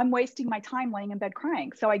I'm wasting my time laying in bed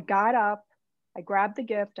crying. So I got up, I grabbed the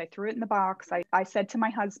gift, I threw it in the box. I said to my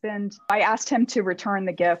husband, I asked him to return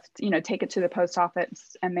the gift, take it to the post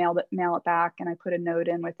office and mail it back. And I put a note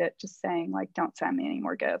in with it just saying, like, don't send me any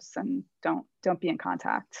more gifts and don't be in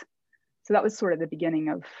contact. So that was sort of the beginning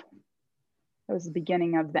of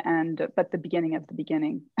the end, but the beginning of the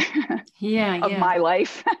beginning of my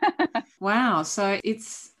life. Wow. So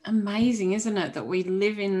it's amazing, isn't it, that we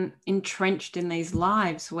live entrenched in these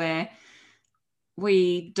lives where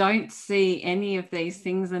we don't see any of these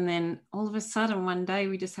things. And then all of a sudden one day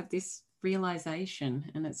we just have this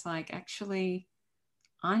realization, and it's like, actually,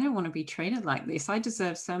 I don't want to be treated like this. I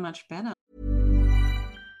deserve so much better.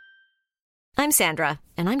 I'm Sandra,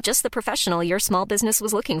 and I'm just the professional your small business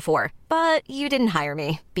was looking for. But you didn't hire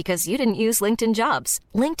me because you didn't use LinkedIn Jobs.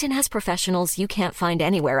 LinkedIn has professionals you can't find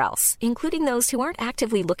anywhere else, including those who aren't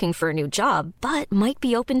actively looking for a new job, but might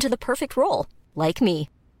be open to the perfect role, like me.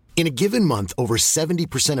 In a given month, over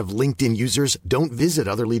 70% of LinkedIn users don't visit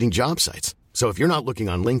other leading job sites. So if you're not looking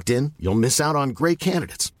on LinkedIn, you'll miss out on great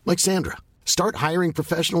candidates like Sandra. Start hiring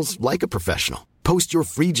professionals like a professional. Post your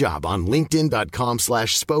free job on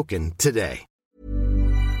linkedin.com/spoken today.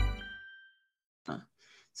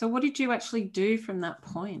 So what did you actually do from that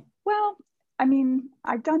point? Well, I mean,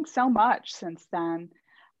 I've done so much since then.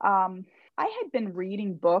 I had been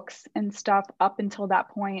reading books and stuff up until that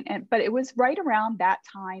point, but it was right around that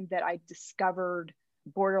time that I discovered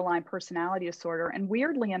borderline personality disorder. And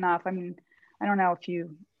weirdly enough, I mean, I don't know if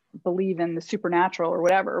you believe in the supernatural or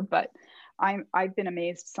whatever, but I've been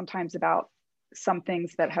amazed sometimes about some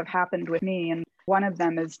things that have happened with me. And one of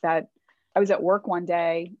them is that I was at work one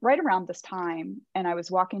day right around this time, and I was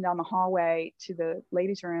walking down the hallway to the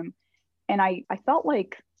ladies' room, and I felt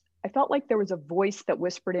like there was a voice that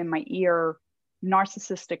whispered in my ear,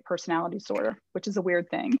 narcissistic personality disorder, which is a weird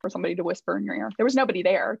thing for somebody to whisper in your ear. There was nobody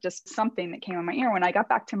there, just something that came in my ear. When I got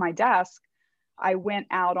back to my desk, I went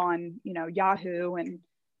out on, Yahoo, and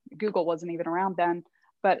Google wasn't even around then,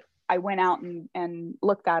 but I went out and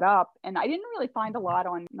looked that up, and I didn't really find a lot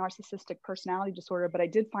on narcissistic personality disorder, but I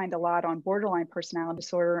did find a lot on borderline personality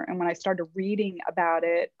disorder. And when I started reading about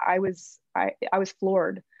it, I was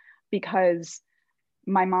floored, because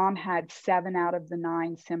my mom had 7 out of the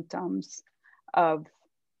 9 symptoms of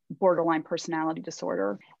borderline personality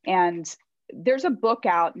disorder. And there's a book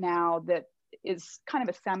out now that is kind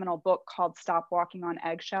of a seminal book called Stop Walking on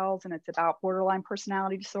Eggshells, and it's about borderline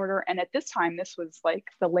personality disorder. And at this time, this was like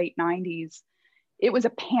the late 90s, it was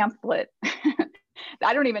a pamphlet.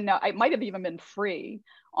 I don't even know, it might have even been free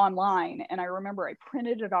online. And I remember I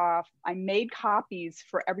printed it off, I made copies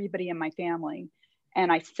for everybody in my family,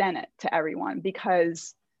 and I sent it to everyone,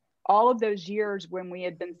 because all of those years when we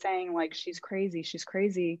had been saying, like, she's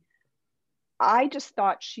crazy, I just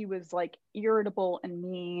thought she was like irritable and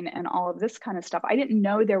mean and all of this kind of stuff. I didn't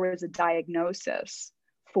know there was a diagnosis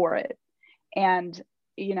for it. And,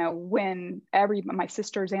 when my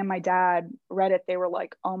sisters and my dad read it, they were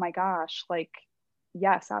like, oh my gosh, like,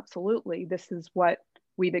 yes, absolutely. This is what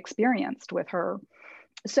we've experienced with her.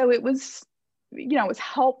 So it was, it was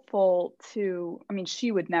helpful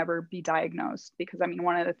she would never be diagnosed, because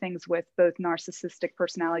one of the things with both narcissistic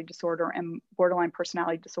personality disorder and borderline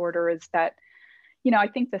personality disorder is that, I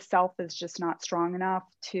think the self is just not strong enough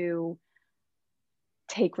to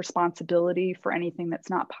take responsibility for anything that's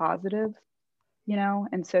not positive,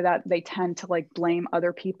 and so that they tend to like blame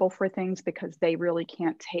other people for things because they really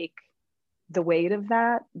can't take the weight of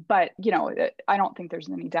that. But, I don't think there's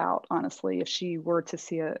any doubt, honestly, if she were to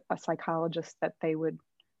see a psychologist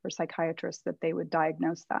or psychiatrist, that they would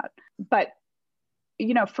diagnose that. But,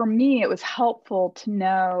 for me, it was helpful to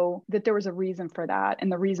know that there was a reason for that.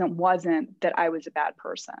 And the reason wasn't that I was a bad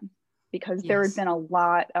person, because there had been a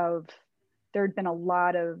lot of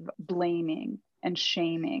blaming and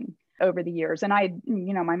shaming over the years. And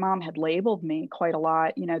my mom had labeled me quite a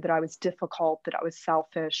lot, that I was difficult, that I was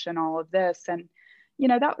selfish and all of this. And,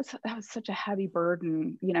 that was such a heavy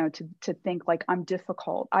burden, to think like I'm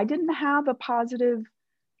difficult. I didn't have a positive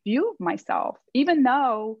view of myself, even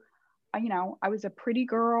though I was a pretty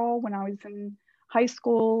girl when I was in high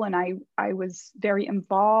school, and I was very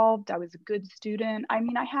involved. I was a good student. I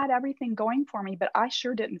mean, I had everything going for me, but I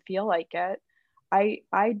sure didn't feel like it. I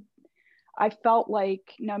I I felt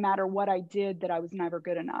like no matter what I did, that I was never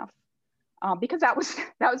good enough, because that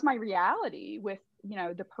was my reality with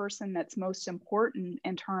the person that's most important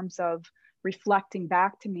in terms of reflecting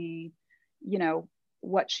back to me,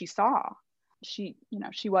 what she saw. She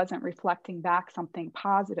wasn't reflecting back something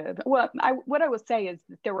positive. What I will say is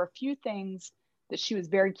that there were a few things that she was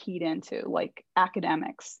very keyed into, like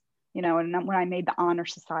academics, and when I made the honor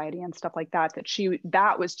society and stuff like that,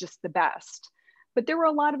 that was just the best. But there were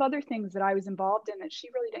a lot of other things that I was involved in that she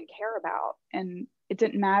really didn't care about. And it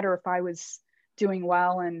didn't matter if I was doing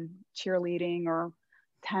well in cheerleading or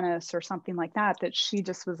tennis or something like that, that she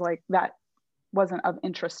just was like, that wasn't of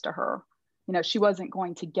interest to her. She wasn't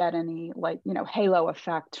going to get any halo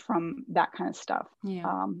effect from that kind of stuff.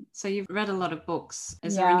 Yeah. So you've read a lot of books.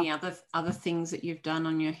 Is there any other things that you've done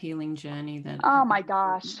on your healing journey that? Oh my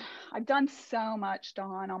gosh, I've done so much,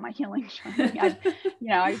 Dawn, on my healing journey.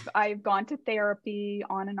 I've gone to therapy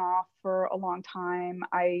on and off for a long time.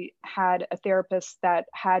 I had a therapist that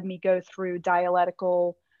had me go through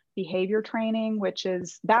dialectical behavior training,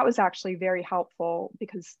 that was actually very helpful,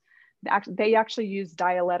 because they actually use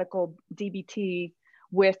dialectical DBT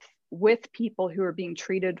with people who are being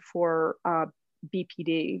treated for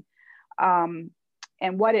BPD. And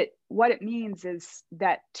what it means is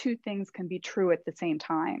that two things can be true at the same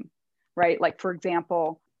time, right? Like, for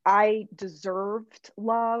example, I deserved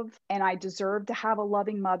love and I deserved to have a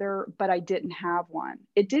loving mother, but I didn't have one.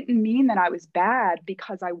 It didn't mean that I was bad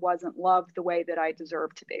because I wasn't loved the way that I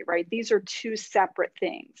deserved to be, right? These are two separate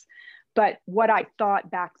things. But what I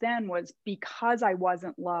thought back then was, because I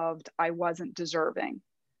wasn't loved, I wasn't deserving,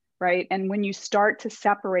 right? And when you start to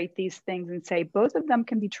separate these things and say both of them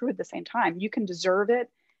can be true at the same time, you can deserve it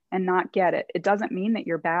and not get it. It doesn't mean that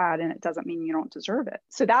you're bad, and it doesn't mean you don't deserve it.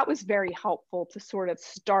 So that was very helpful to sort of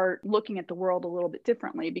start looking at the world a little bit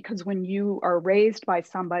differently, because when you are raised by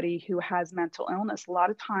somebody who has mental illness, a lot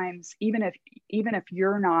of times, even if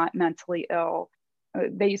you're not mentally ill,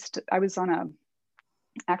 I was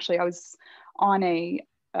on a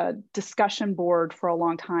discussion board for a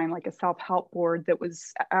long time, like a self-help board that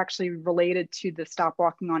was actually related to the Stop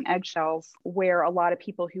Walking on Eggshells, where a lot of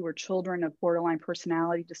people who were children of borderline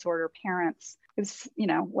personality disorder parents, it was,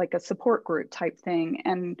 like a support group type thing.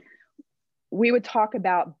 And we would talk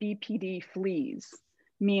about BPD fleas,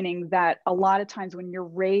 meaning that a lot of times when you're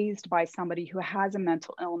raised by somebody who has a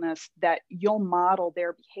mental illness, that you'll model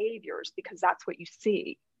their behaviors because that's what you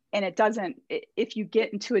see. And if you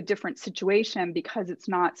get into a different situation, because it's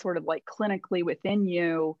not sort of like clinically within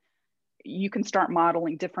you, you can start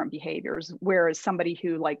modeling different behaviors. Whereas somebody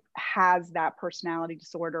who like has that personality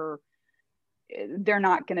disorder, they're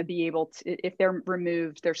not going to be able to, if they're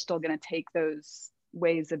removed, they're still going to take those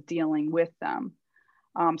ways of dealing with them.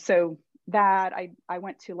 So that I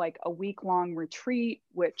went to like a week-long retreat,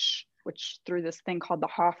 which through this thing called the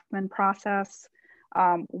Hoffman process,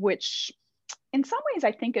 which in some ways,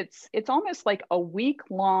 I think it's almost like a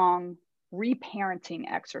week-long reparenting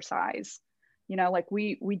exercise. Like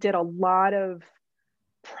we did a lot of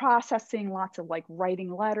processing, lots of like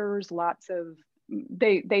writing letters,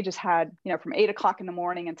 they just had, from 8 o'clock in the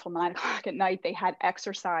morning until 9 o'clock at night, they had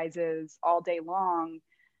exercises all day long.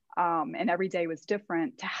 And every day was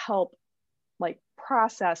different to help like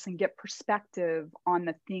process and get perspective on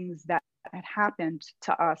the things that had happened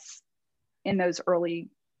to us in those early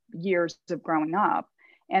years of growing up,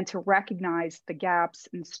 and to recognize the gaps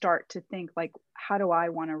and start to think like, how do I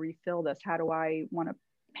want to refill this? How do I want to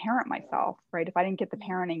parent myself, right? If I didn't get the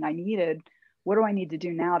parenting I needed, what do I need to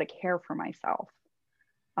do now to care for myself?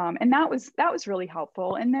 And that was really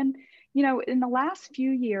helpful. And then, in the last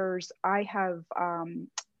few years, I've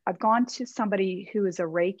gone to somebody who is a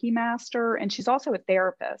Reiki master, and she's also a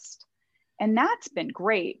therapist. And that's been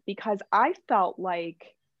great, because I felt like,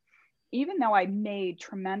 even though I made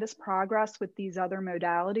tremendous progress with these other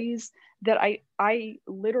modalities, that I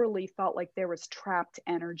literally felt like there was trapped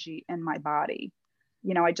energy in my body.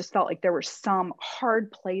 I just felt like there were some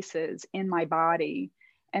hard places in my body.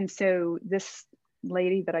 And so this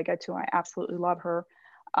lady that I go to, I absolutely love her.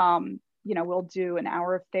 We'll do an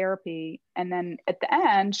hour of therapy. And then at the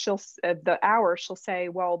end, she'll say,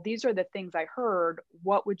 well, these are the things I heard.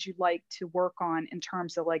 What would you like to work on in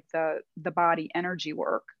terms of like the body energy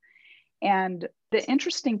work? And the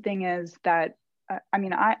interesting thing is that, I'm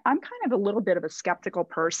kind of a little bit of a skeptical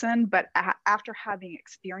person, but after having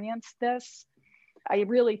experienced this, I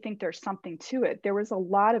really think there's something to it. There was a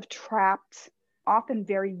lot of trapped often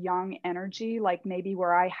very young energy, like maybe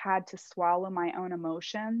where I had to swallow my own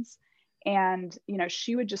emotions. And,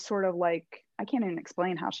 she would just sort of like, I can't even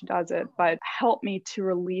explain how she does it, but help me to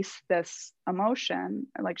release this emotion.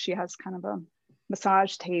 Like she has kind of a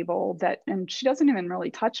massage table and she doesn't even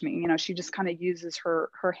really touch me. She just kind of uses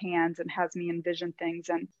her hands and has me envision things.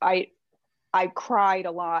 And I cried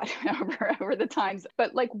a lot over the times,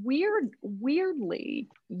 but like weirdly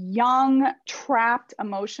young, trapped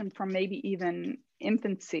emotion from maybe even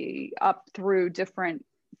infancy up through different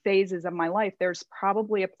phases of my life. There's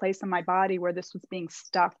probably a place in my body where this was being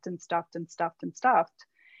stuffed and stuffed and stuffed and stuffed.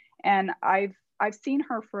 And I've seen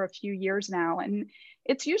her for a few years now, and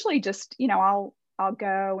it's usually just, I'll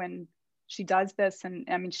go and she does this. And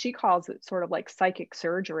I mean, she calls it sort of like psychic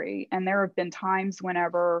surgery. And there have been times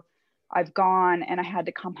whenever I've gone and I had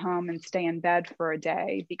to come home and stay in bed for a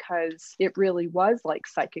day because it really was like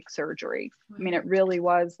psychic surgery. I mean, it really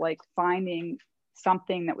was like finding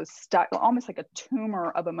something that was stuck, almost like a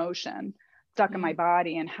tumor of emotion stuck in my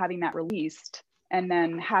body, and having that released and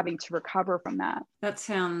then having to recover from that. That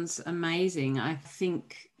sounds amazing. I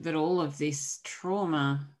think that all of this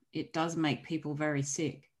trauma, it does make people very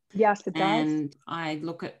sick. Yes, it does. And I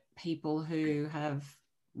look at people who have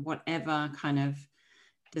whatever kind of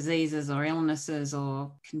diseases or illnesses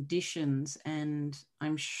or conditions, and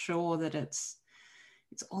I'm sure that it's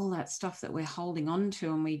all that stuff that we're holding on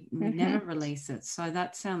to, and we never release it. So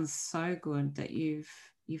that sounds so good that you've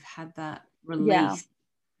had that release.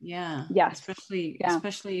 Yeah. Yes.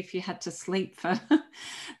 Especially if you had to sleep for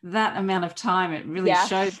that amount of time, it really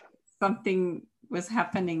showed something was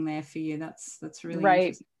happening there for you. That's really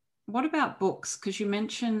interesting. What about books? Because you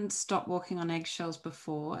mentioned Stop Walking on Eggshells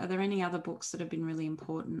before. Are there any other books that have been really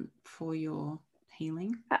important for your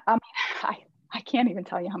healing? I can't even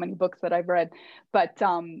tell you how many books that I've read, but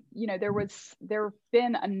there have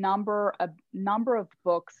been a number of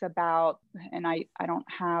books about, and I don't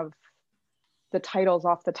have the titles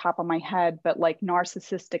off the top of my head, but like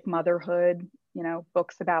narcissistic motherhood,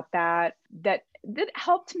 books about that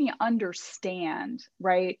helped me understand,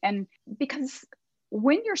 right? And because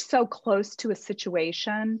when you're so close to a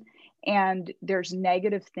situation and there's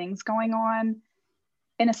negative things going on,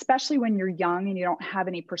 and especially when you're young and you don't have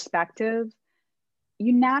any perspective,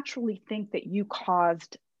 you naturally think that you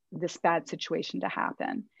caused this bad situation to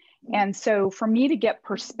happen. And so for me to get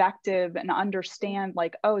perspective and understand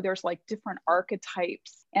like, oh, there's like different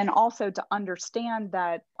archetypes, and also to understand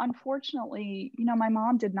that unfortunately, my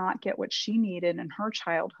mom did not get what she needed in her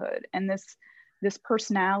childhood. And this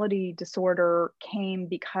personality disorder came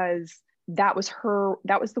because that was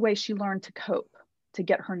the way she learned to cope, to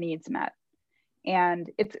get her needs met. And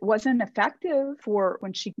it wasn't effective for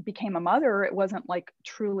when she became a mother. It wasn't like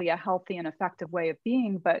truly a healthy and effective way of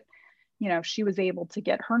being, but she was able to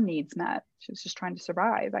get her needs met. She was just trying to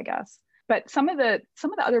survive, I guess. But some of the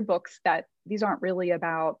other books that these aren't really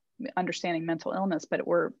about understanding mental illness, but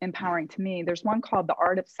were empowering to me. There's one called The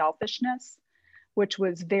Art of Selfishness, which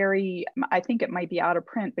was I think it might be out of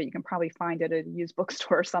print, but you can probably find it at a used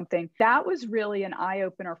bookstore or something. That was really an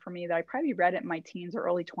eye-opener for me, that I probably read it in my teens or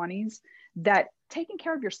early 20s, that taking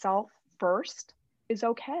care of yourself first is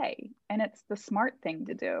okay. And it's the smart thing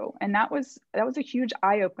to do. And that was a huge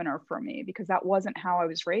eye-opener for me, because that wasn't how I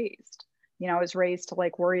was raised. I was raised to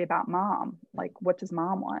like worry about mom, like what does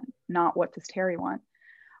mom want, not what does Terry want.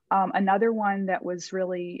 Another one that was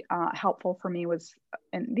really helpful for me was,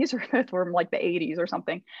 and these are from like the 80s or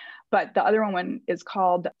something, but the other one is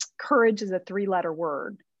called Courage is a 3-letter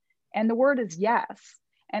word. And the word is yes.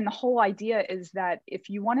 And the whole idea is that if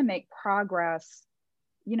you want to make progress,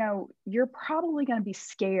 you're probably going to be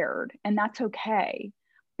scared, and that's okay,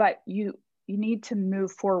 but you need to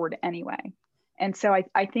move forward anyway. And so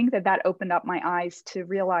I think that opened up my eyes to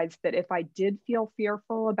realize that if I did feel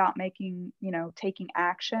fearful about taking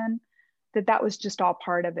action, that was just all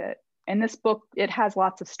part of it. And this book, it has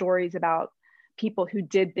lots of stories about people who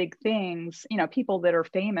did big things, people that are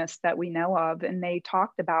famous that we know of, and they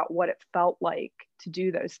talked about what it felt like to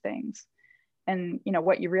do those things. And,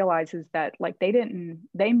 what you realize is that like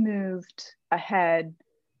they moved ahead,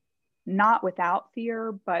 not without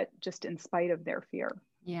fear, but just in spite of their fear.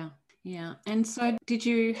 Yeah. Yeah. And so did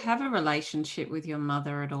you have a relationship with your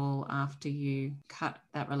mother at all after you cut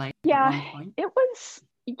that relationship at one point? It was,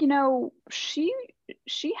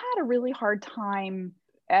 she had a really hard time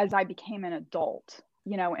as I became an adult,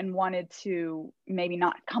 and wanted to maybe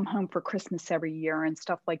not come home for Christmas every year and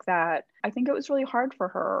stuff like that. I think it was really hard for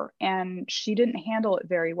her, and she didn't handle it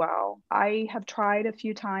very well. I have tried a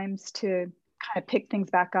few times to kind of pick things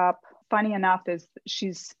back up. Funny enough is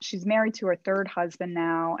she's married to her third husband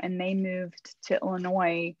now, and they moved to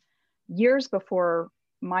Illinois years before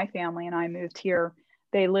my family and I moved here.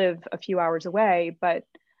 They live a few hours away, but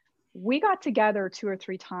we got together 2 or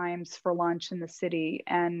 3 times for lunch in the city,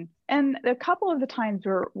 and a couple of the times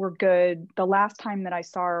were good. The last time that I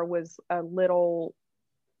saw her was a little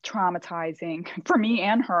traumatizing for me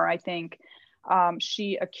and her, I think.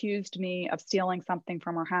 She accused me of stealing something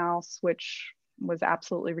from her house, which was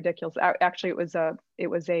absolutely ridiculous. Actually, it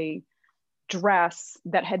was a dress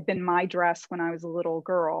that had been my dress when I was a little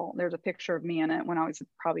girl. There's a picture of me in it when I was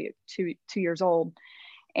probably two years old.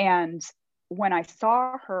 And when I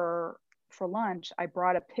saw her for lunch, I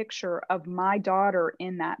brought a picture of my daughter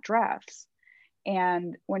in that dress.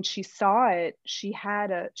 And when she saw it, she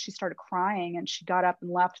started crying, and she got up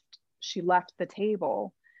and left the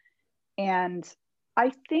table. And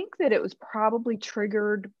I think that it was probably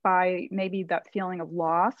triggered by maybe that feeling of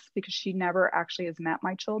loss, because she never actually has met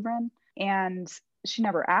my children. And she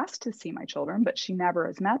never asked to see my children, but she never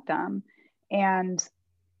has met them. And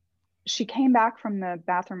she came back from the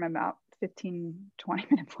bathroom about 15, 20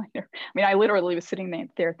 minutes later. I mean, I literally was sitting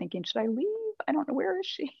there thinking, should I leave? I don't know, where is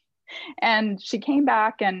she? And she came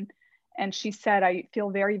back and she said, I feel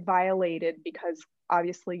very violated because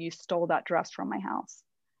obviously you stole that dress from my house.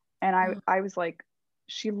 And I was like,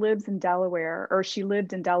 she lived in Delaware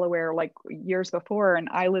like years before, and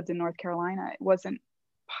I lived in North Carolina. It wasn't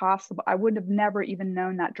possible. I would have never even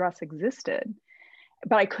known that dress existed,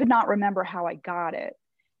 but I could not remember how I got it.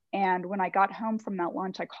 And when I got home from that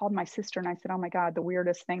lunch, I called my sister and I said, oh my God, the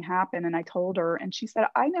weirdest thing happened. And I told her, and she said,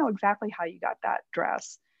 I know exactly how you got that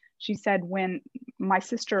dress. She said, when my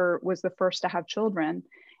sister was the first to have children,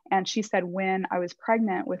 and she said, when I was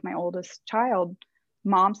pregnant with my oldest child,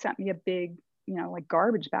 Mom sent me a big, like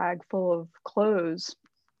garbage bag full of clothes,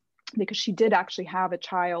 because she did actually have a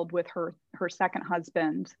child with her second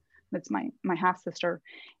husband. That's my half sister.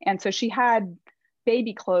 And so she had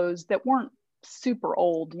baby clothes that weren't super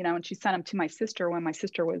old, and she sent them to my sister when my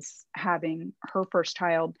sister was having her first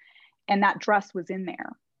child. And that dress was in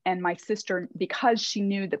there. And my sister, because she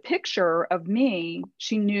knew the picture of me,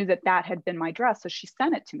 she knew that had been my dress. So she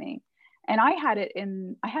sent it to me. And I had it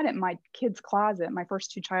in my kids' closet. My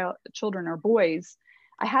first two children are boys.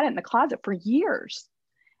 I had it in the closet for years.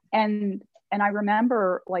 And I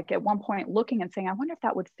remember, like, at one point looking and saying, I wonder if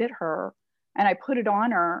that would fit her. And I put it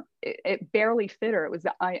on her. It barely fit her.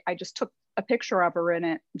 I just took a picture of her in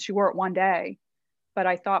it, and she wore it one day, but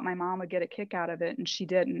I thought my mom would get a kick out of it, and she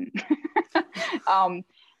didn't.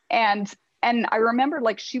 And I remember,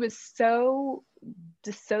 like, she was so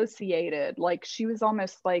dissociated, like she was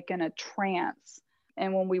almost like in a trance.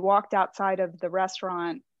 And when we walked outside of the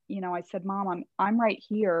restaurant, I said, Mom, I'm right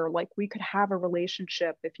here. Like, we could have a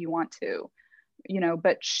relationship if you want to,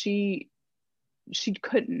 but she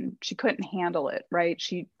couldn't handle it. Right.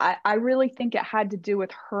 I really think it had to do with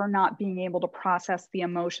her not being able to process the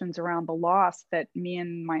emotions around the loss that me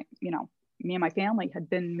and my family had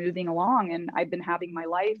been moving along, and I'd been having my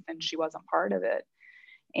life, and she wasn't part of it.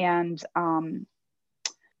 And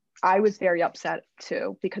I was very upset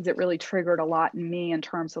too, because it really triggered a lot in me in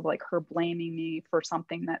terms of like her blaming me for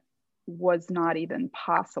something that was not even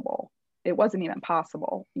possible. It wasn't even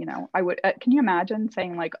possible. I would, can you imagine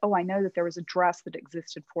saying like, oh, I know that there was a dress that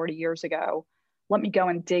existed 40 years ago. Let me go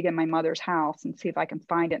and dig in my mother's house and see if I can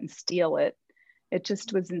find it and steal it. It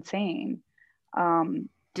just was insane.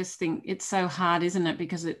 Just think it's so hard, isn't it?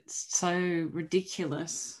 Because it's so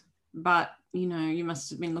ridiculous. But, you must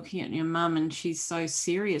have been looking at your mum, and she's so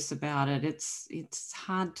serious about it. It's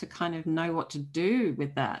hard to kind of know what to do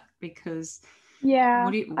with that, because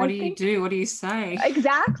what do you do? What do you say?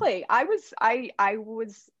 Exactly. I was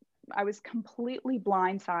completely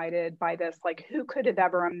blindsided by this. Like, who could have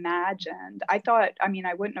ever imagined? I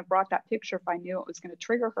wouldn't have brought that picture if I knew it was going to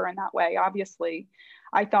trigger her in that way. Obviously,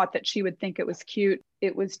 I thought that she would think it was cute.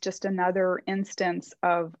 It was just another instance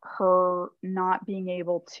of her not being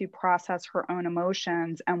able to process her own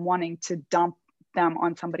emotions and wanting to dump them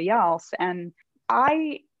on somebody else. And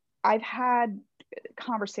I've had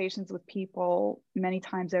conversations with people many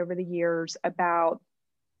times over the years about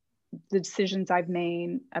the decisions I've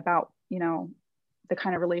made, about, the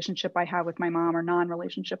kind of relationship I have with my mom or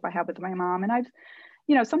non-relationship I have with my mom. And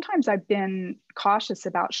sometimes I've been cautious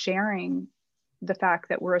about sharing the fact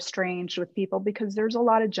that we're estranged with people, because there's a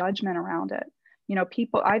lot of judgment around it. I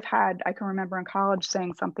can remember in college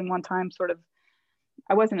saying something one time, sort of,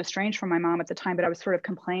 I wasn't estranged from my mom at the time, but I was sort of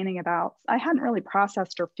complaining about, I hadn't really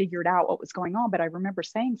processed or figured out what was going on. But I remember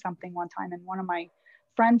saying something one time, and one of my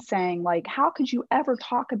friends saying, like, how could you ever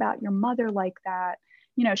talk about your mother like that?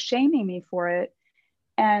 Shaming me for it.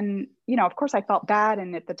 And, of course I felt bad.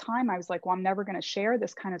 And at the time I was like, well, I'm never going to share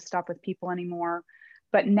this kind of stuff with people anymore.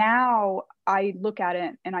 But now I look at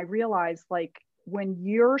it and I realize, like, when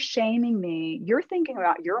you're shaming me, you're thinking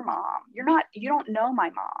about your mom. You don't know my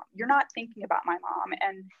mom. You're not thinking about my mom.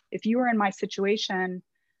 And if you were in my situation,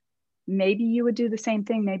 maybe you would do the same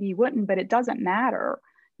thing, maybe you wouldn't, but it doesn't matter.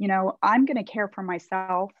 You know, I'm going to care for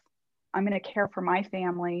myself. I'm going to care for my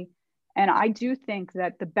family. And I do think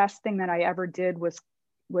that the best thing that I ever did was,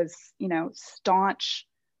 you know, staunch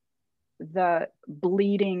the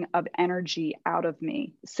bleeding of energy out of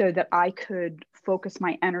me so that I could focus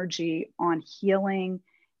my energy on healing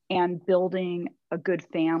and building a good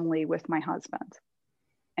family with my husband.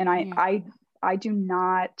 And I do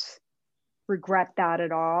not regret that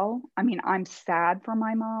at all. I mean, I'm sad for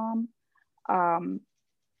my mom,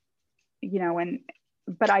 you know,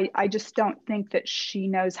 but I just don't think that she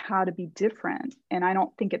knows how to be different. And I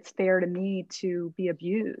don't think it's fair to me to be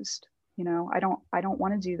abused. You know, I don't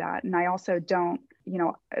want to do that. And I also don't, you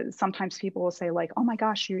know, sometimes people will say, like, oh my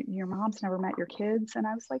gosh, your mom's never met your kids. And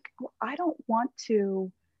I was like, well, I don't want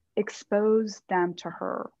to expose them to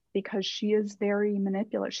her because she is very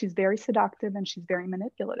manipulative. She's very seductive and she's very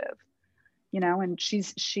manipulative, you know, and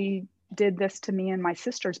she did this to me and my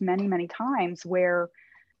sisters many, many times where,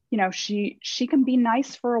 you know, she can be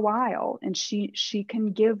nice for a while and she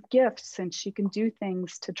can give gifts and she can do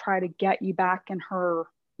things to try to get you back in her,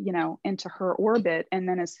 you know, into her orbit. And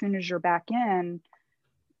then as soon as you're back in,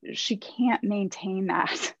 she can't maintain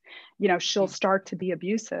that. You know, she'll start to be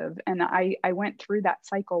abusive. And I went through that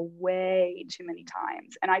cycle way too many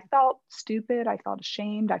times. And I felt stupid. I felt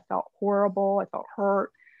ashamed. I felt horrible. I felt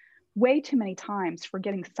hurt way too many times for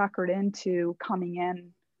getting suckered into coming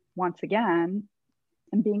in once again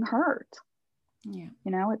and being hurt. Yeah.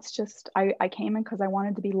 You know, it's just, I came in because I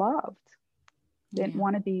wanted to be loved. Didn't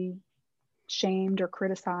want to be shamed or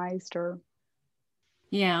criticized or.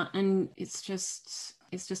 Yeah. And it's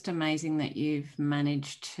just amazing that you've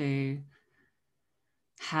managed to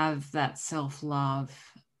have that self-love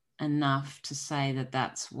enough to say that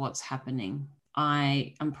that's what's happening.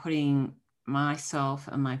 I am putting myself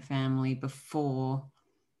and my family before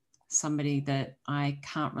somebody that I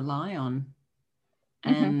can't rely on.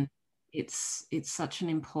 And it's such an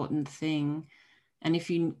important thing. And if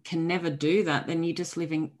you can never do that, then you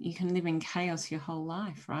can live in chaos your whole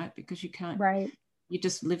life, right? Because you can't, you're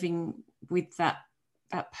just living with that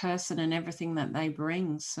person and everything that they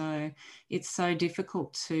bring. So it's so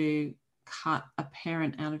difficult to cut a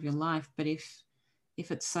parent out of your life. But if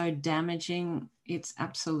it's so damaging, it's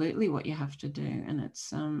absolutely what you have to do. And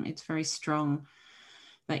it's very strong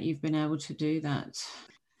that you've been able to do that.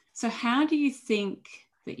 So how do you think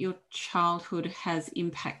that your childhood has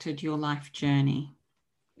impacted your life journey?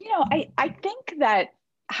 You know, I think that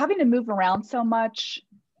having to move around so much,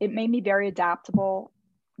 it made me very adaptable,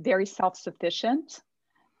 very self-sufficient.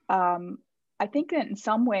 I think that in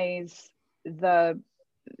some ways, the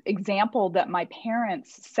example that my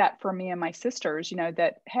parents set for me and my sisters, you know,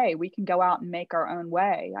 that, hey, we can go out and make our own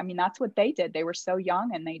way. I mean, that's what they did. They were so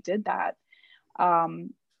young and they did that.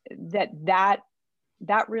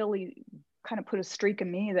 That really kind of put a streak in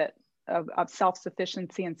me of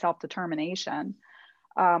self-sufficiency and self-determination.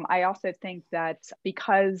 I also think that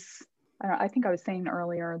because I think I was saying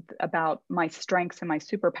earlier about my strengths and my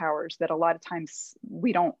superpowers, that a lot of times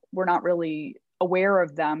we're not really aware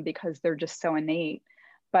of them because they're just so innate.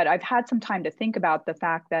 But I've had some time to think about the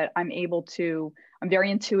fact that I'm very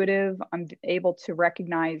intuitive. I'm able to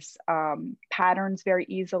recognize patterns very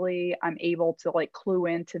easily. I'm able to like clue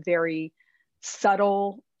into very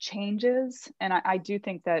subtle changes. And I do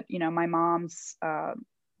think that, you know, my mom's,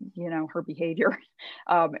 you know, her behavior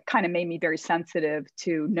kind of made me very sensitive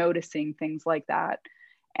to noticing things like that.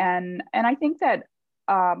 And I think that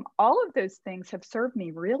all of those things have served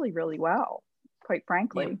me really, really well, quite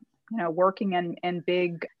frankly. Yeah. You know, working in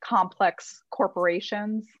big, complex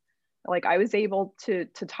corporations, like I was able to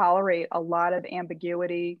tolerate a lot of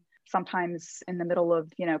ambiguity. Sometimes in the middle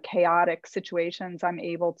of, you know, chaotic situations, I'm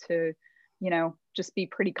able to, you know, just be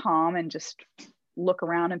pretty calm and just look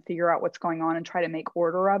around and figure out what's going on and try to make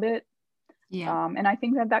order of it. Yeah. And I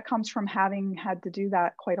think that comes from having had to do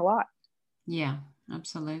that quite a lot. Yeah,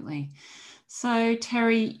 absolutely. So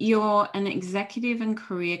Terry, you're an executive and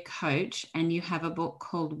career coach, and you have a book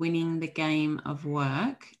called Winning the Game of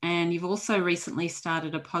Work. And you've also recently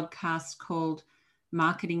started a podcast called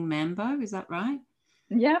Marketing Mambo. Is that right?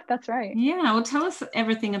 Yeah, that's right. Yeah. Well, tell us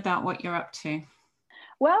everything about what you're up to.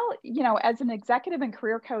 Well, you know, as an executive and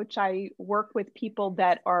career coach, I work with people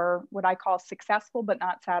that are what I call successful but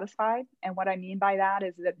not satisfied. And what I mean by that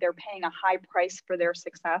is that they're paying a high price for their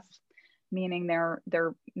success, meaning they're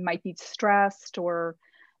might be stressed or,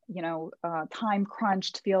 you know, time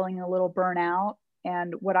crunched, feeling a little burnout.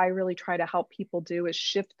 And what I really try to help people do is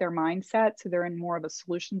shift their mindset so they're in more of a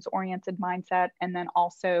solutions-oriented mindset, and then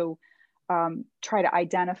also try to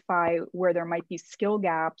identify where there might be skill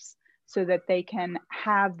gaps so that they can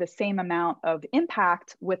have the same amount of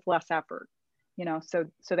impact with less effort. So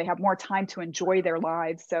they have more time to enjoy their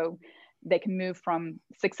lives, so they can move from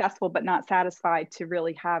successful but not satisfied to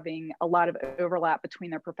really having a lot of overlap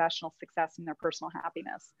between their professional success and their personal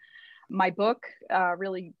happiness. My book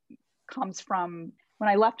really comes from when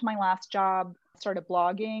I left my last job, started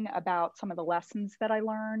blogging about some of the lessons that I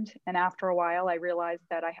learned. And after a while, I realized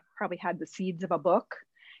that I probably had the seeds of a book.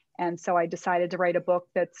 And so I decided to write a book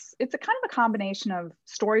it's a kind of a combination of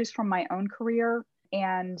stories from my own career,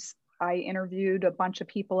 and I interviewed a bunch of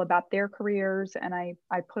people about their careers, and I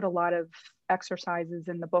put a lot of exercises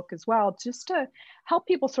in the book as well, just to help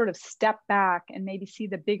people sort of step back and maybe see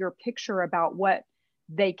the bigger picture about what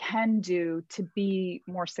they can do to be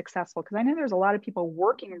more successful. Because I know there's a lot of people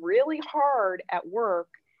working really hard at work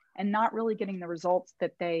and not really getting the results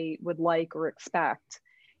that they would like or expect.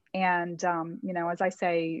 And, as I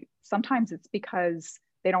say, sometimes it's because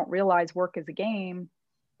they don't realize work is a game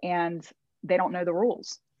and they don't know the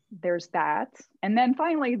rules. There's that. And then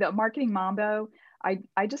finally, the Marketing Mambo,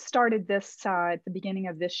 I just started this at the beginning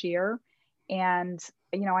of this year. And,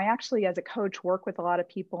 I actually, as a coach, work with a lot of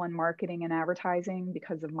people in marketing and advertising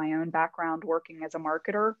because of my own background working as a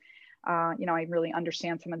marketer. I really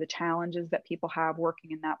understand some of the challenges that people have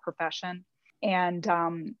working in that profession. And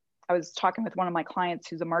I was talking with one of my clients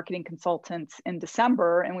who's a marketing consultant in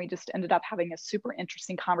December, and we just ended up having a super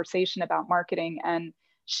interesting conversation about marketing. And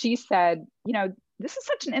she said, this is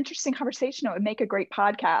such an interesting conversation. It would make a great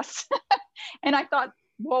podcast. And I thought,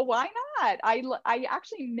 well, why not? I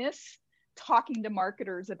actually miss talking to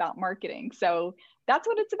marketers about marketing. So that's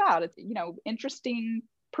what it's about. It's, interesting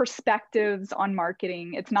perspectives on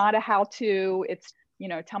marketing. It's not a how-to. It's,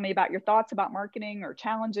 tell me about your thoughts about marketing or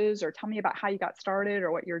challenges, or tell me about how you got started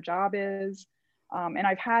or what your job is. And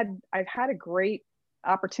I've had a great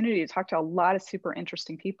opportunity to talk to a lot of super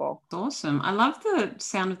interesting people. Awesome. I love the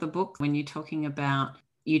sound of the book when you're talking about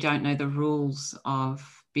you don't know the rules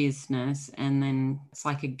of business and then it's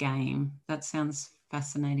like a game. That sounds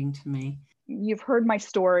fascinating to me. You've heard my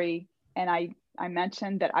story, and I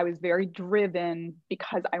mentioned that I was very driven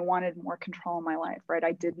because I wanted more control in my life, right?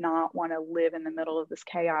 I did not want to live in the middle of this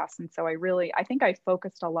chaos. And so I think I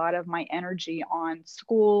focused a lot of my energy on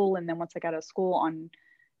school. And then once I got out of school, on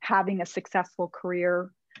having a successful career.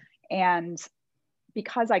 And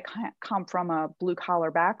because I come from a blue collar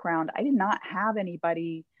background, I did not have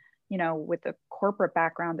anybody, with a corporate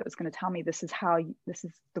background that was going to tell me this is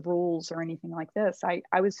the rules or anything like this.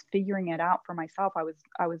 I was figuring it out for myself. I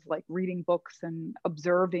was like reading books and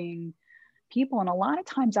observing people. And a lot of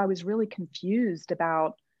times I was really confused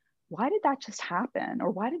about, why did that just happen? Or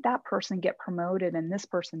why did that person get promoted and this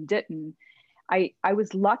person didn't? I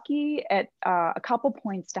was lucky at a couple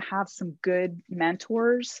points to have some good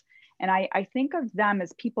mentors. And I think of them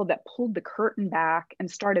as people that pulled the curtain back and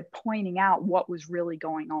started pointing out what was really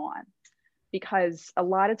going on. Because a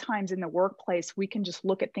lot of times in the workplace, we can just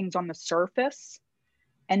look at things on the surface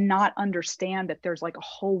and not understand that there's like a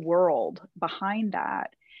whole world behind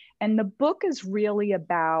that. And the book is really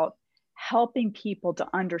about helping people to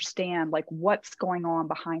understand like what's going on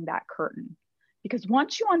behind that curtain. Because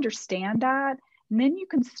once you understand that, then you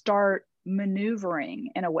can start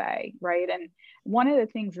maneuvering in a way, right? And one of the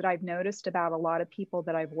things that I've noticed about a lot of people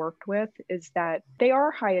that I've worked with is that they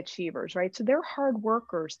are high achievers, right? So they're hard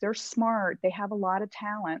workers, they're smart, they have a lot of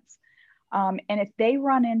talents. And if they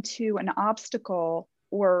run into an obstacle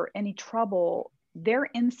or any trouble, their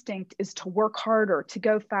instinct is to work harder, to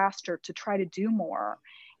go faster, to try to do more.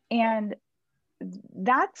 And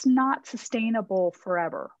that's not sustainable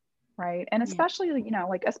forever. Right. And especially,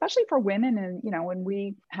 especially for women and, when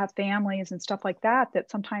we have families and stuff like that, that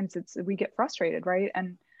sometimes we get frustrated. Right.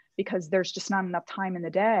 And because there's just not enough time in the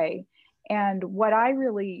day. And what I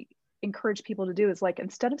really encourage people to do is like,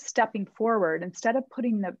 instead of stepping forward, instead of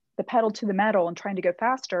putting the pedal to the metal and trying to go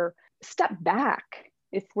faster, step back.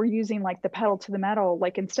 If we're using like the pedal to the metal,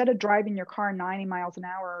 like instead of driving your car 90 miles an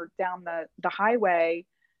hour down the highway,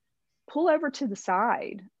 pull over to the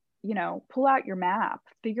side. Pull out your map,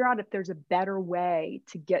 figure out if there's a better way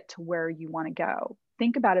to get to where you want to go.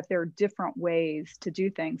 Think about if there are different ways to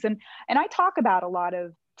do things. And I talk about a lot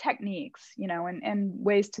of techniques, and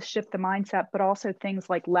ways to shift the mindset, but also things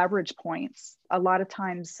like leverage points. A lot of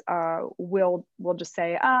times we'll just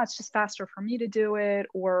say, it's just faster for me to do it.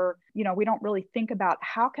 Or, we don't really think about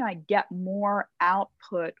how can I get more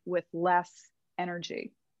output with less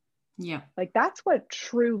energy? Yeah. Like that's what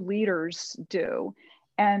true leaders do.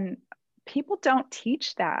 And people don't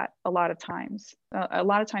teach that a lot of times. A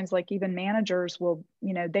lot of times, like even managers will,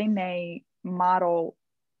 they may model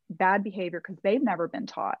bad behavior because they've never been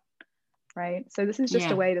taught. Right. So this is just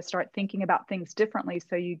a way to start thinking about things differently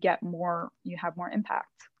so you have more impact.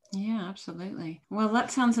 Yeah, absolutely. Well,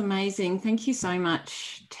 that sounds amazing. Thank you so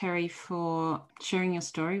much, Terry, for sharing your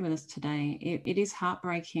story with us today. It is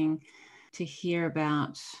heartbreaking to hear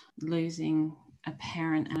about losing a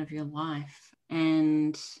parent out of your life,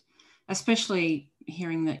 and especially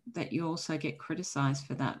hearing that you also get criticized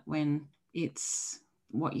for that when it's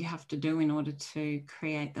what you have to do in order to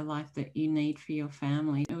create the life that you need for your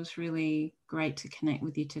family. It was really great to connect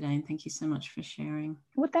with you today, and thank you so much for sharing.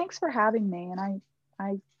 Well, thanks for having me. And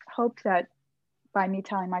I hope that by me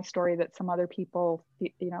telling my story that some other people,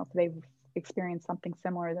 if they've experienced something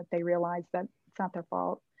similar, that they realize that it's not their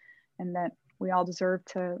fault and that we all deserve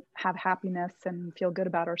to have happiness and feel good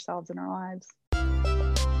about ourselves and our lives.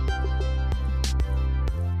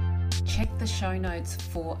 Check the show notes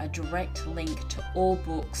for a direct link to all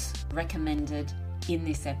books recommended in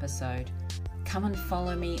this episode. Come and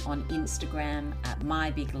follow me on Instagram at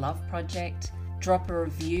My Big Love Project. Drop a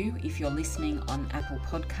review if you're listening on Apple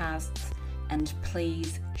Podcasts, and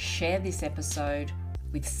please share this episode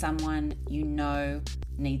with someone you know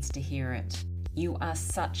needs to hear it. You are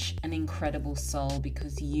such an incredible soul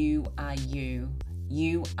because you are you.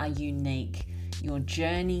 You are unique. Your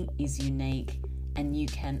journey is unique, and you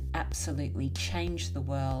can absolutely change the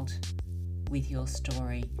world with your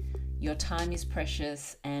story. Your time is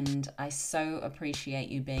precious, and I so appreciate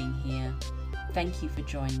you being here. Thank you for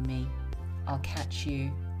joining me. I'll catch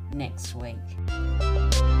you next week.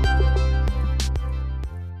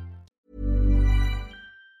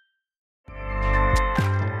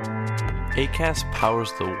 Acast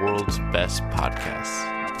powers the world's best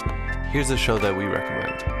podcasts. Here's a show that we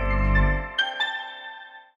recommend.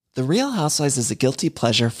 The Real Housewives is a guilty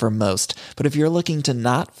pleasure for most, but if you're looking to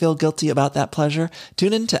not feel guilty about that pleasure,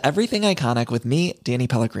 tune in to Everything Iconic with me, Danny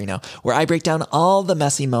Pellegrino, where I break down all the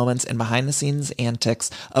messy moments and behind-the-scenes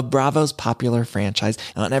antics of Bravo's popular franchise.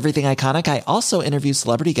 And on Everything Iconic, I also interview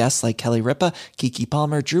celebrity guests like Kelly Ripa, Keke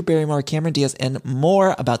Palmer, Drew Barrymore, Cameron Diaz, and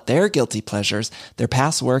more about their guilty pleasures, their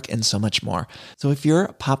past work, and so much more. So if you're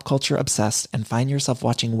pop culture obsessed and find yourself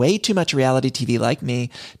watching way too much reality TV like me,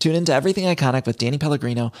 tune in to Everything Iconic with Danny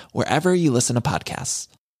Pellegrino, wherever you listen to podcasts.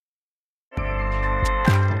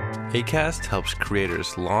 Acast helps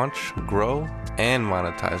creators launch, grow, and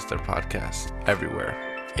monetize their podcasts everywhere.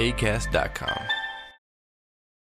 Acast.com.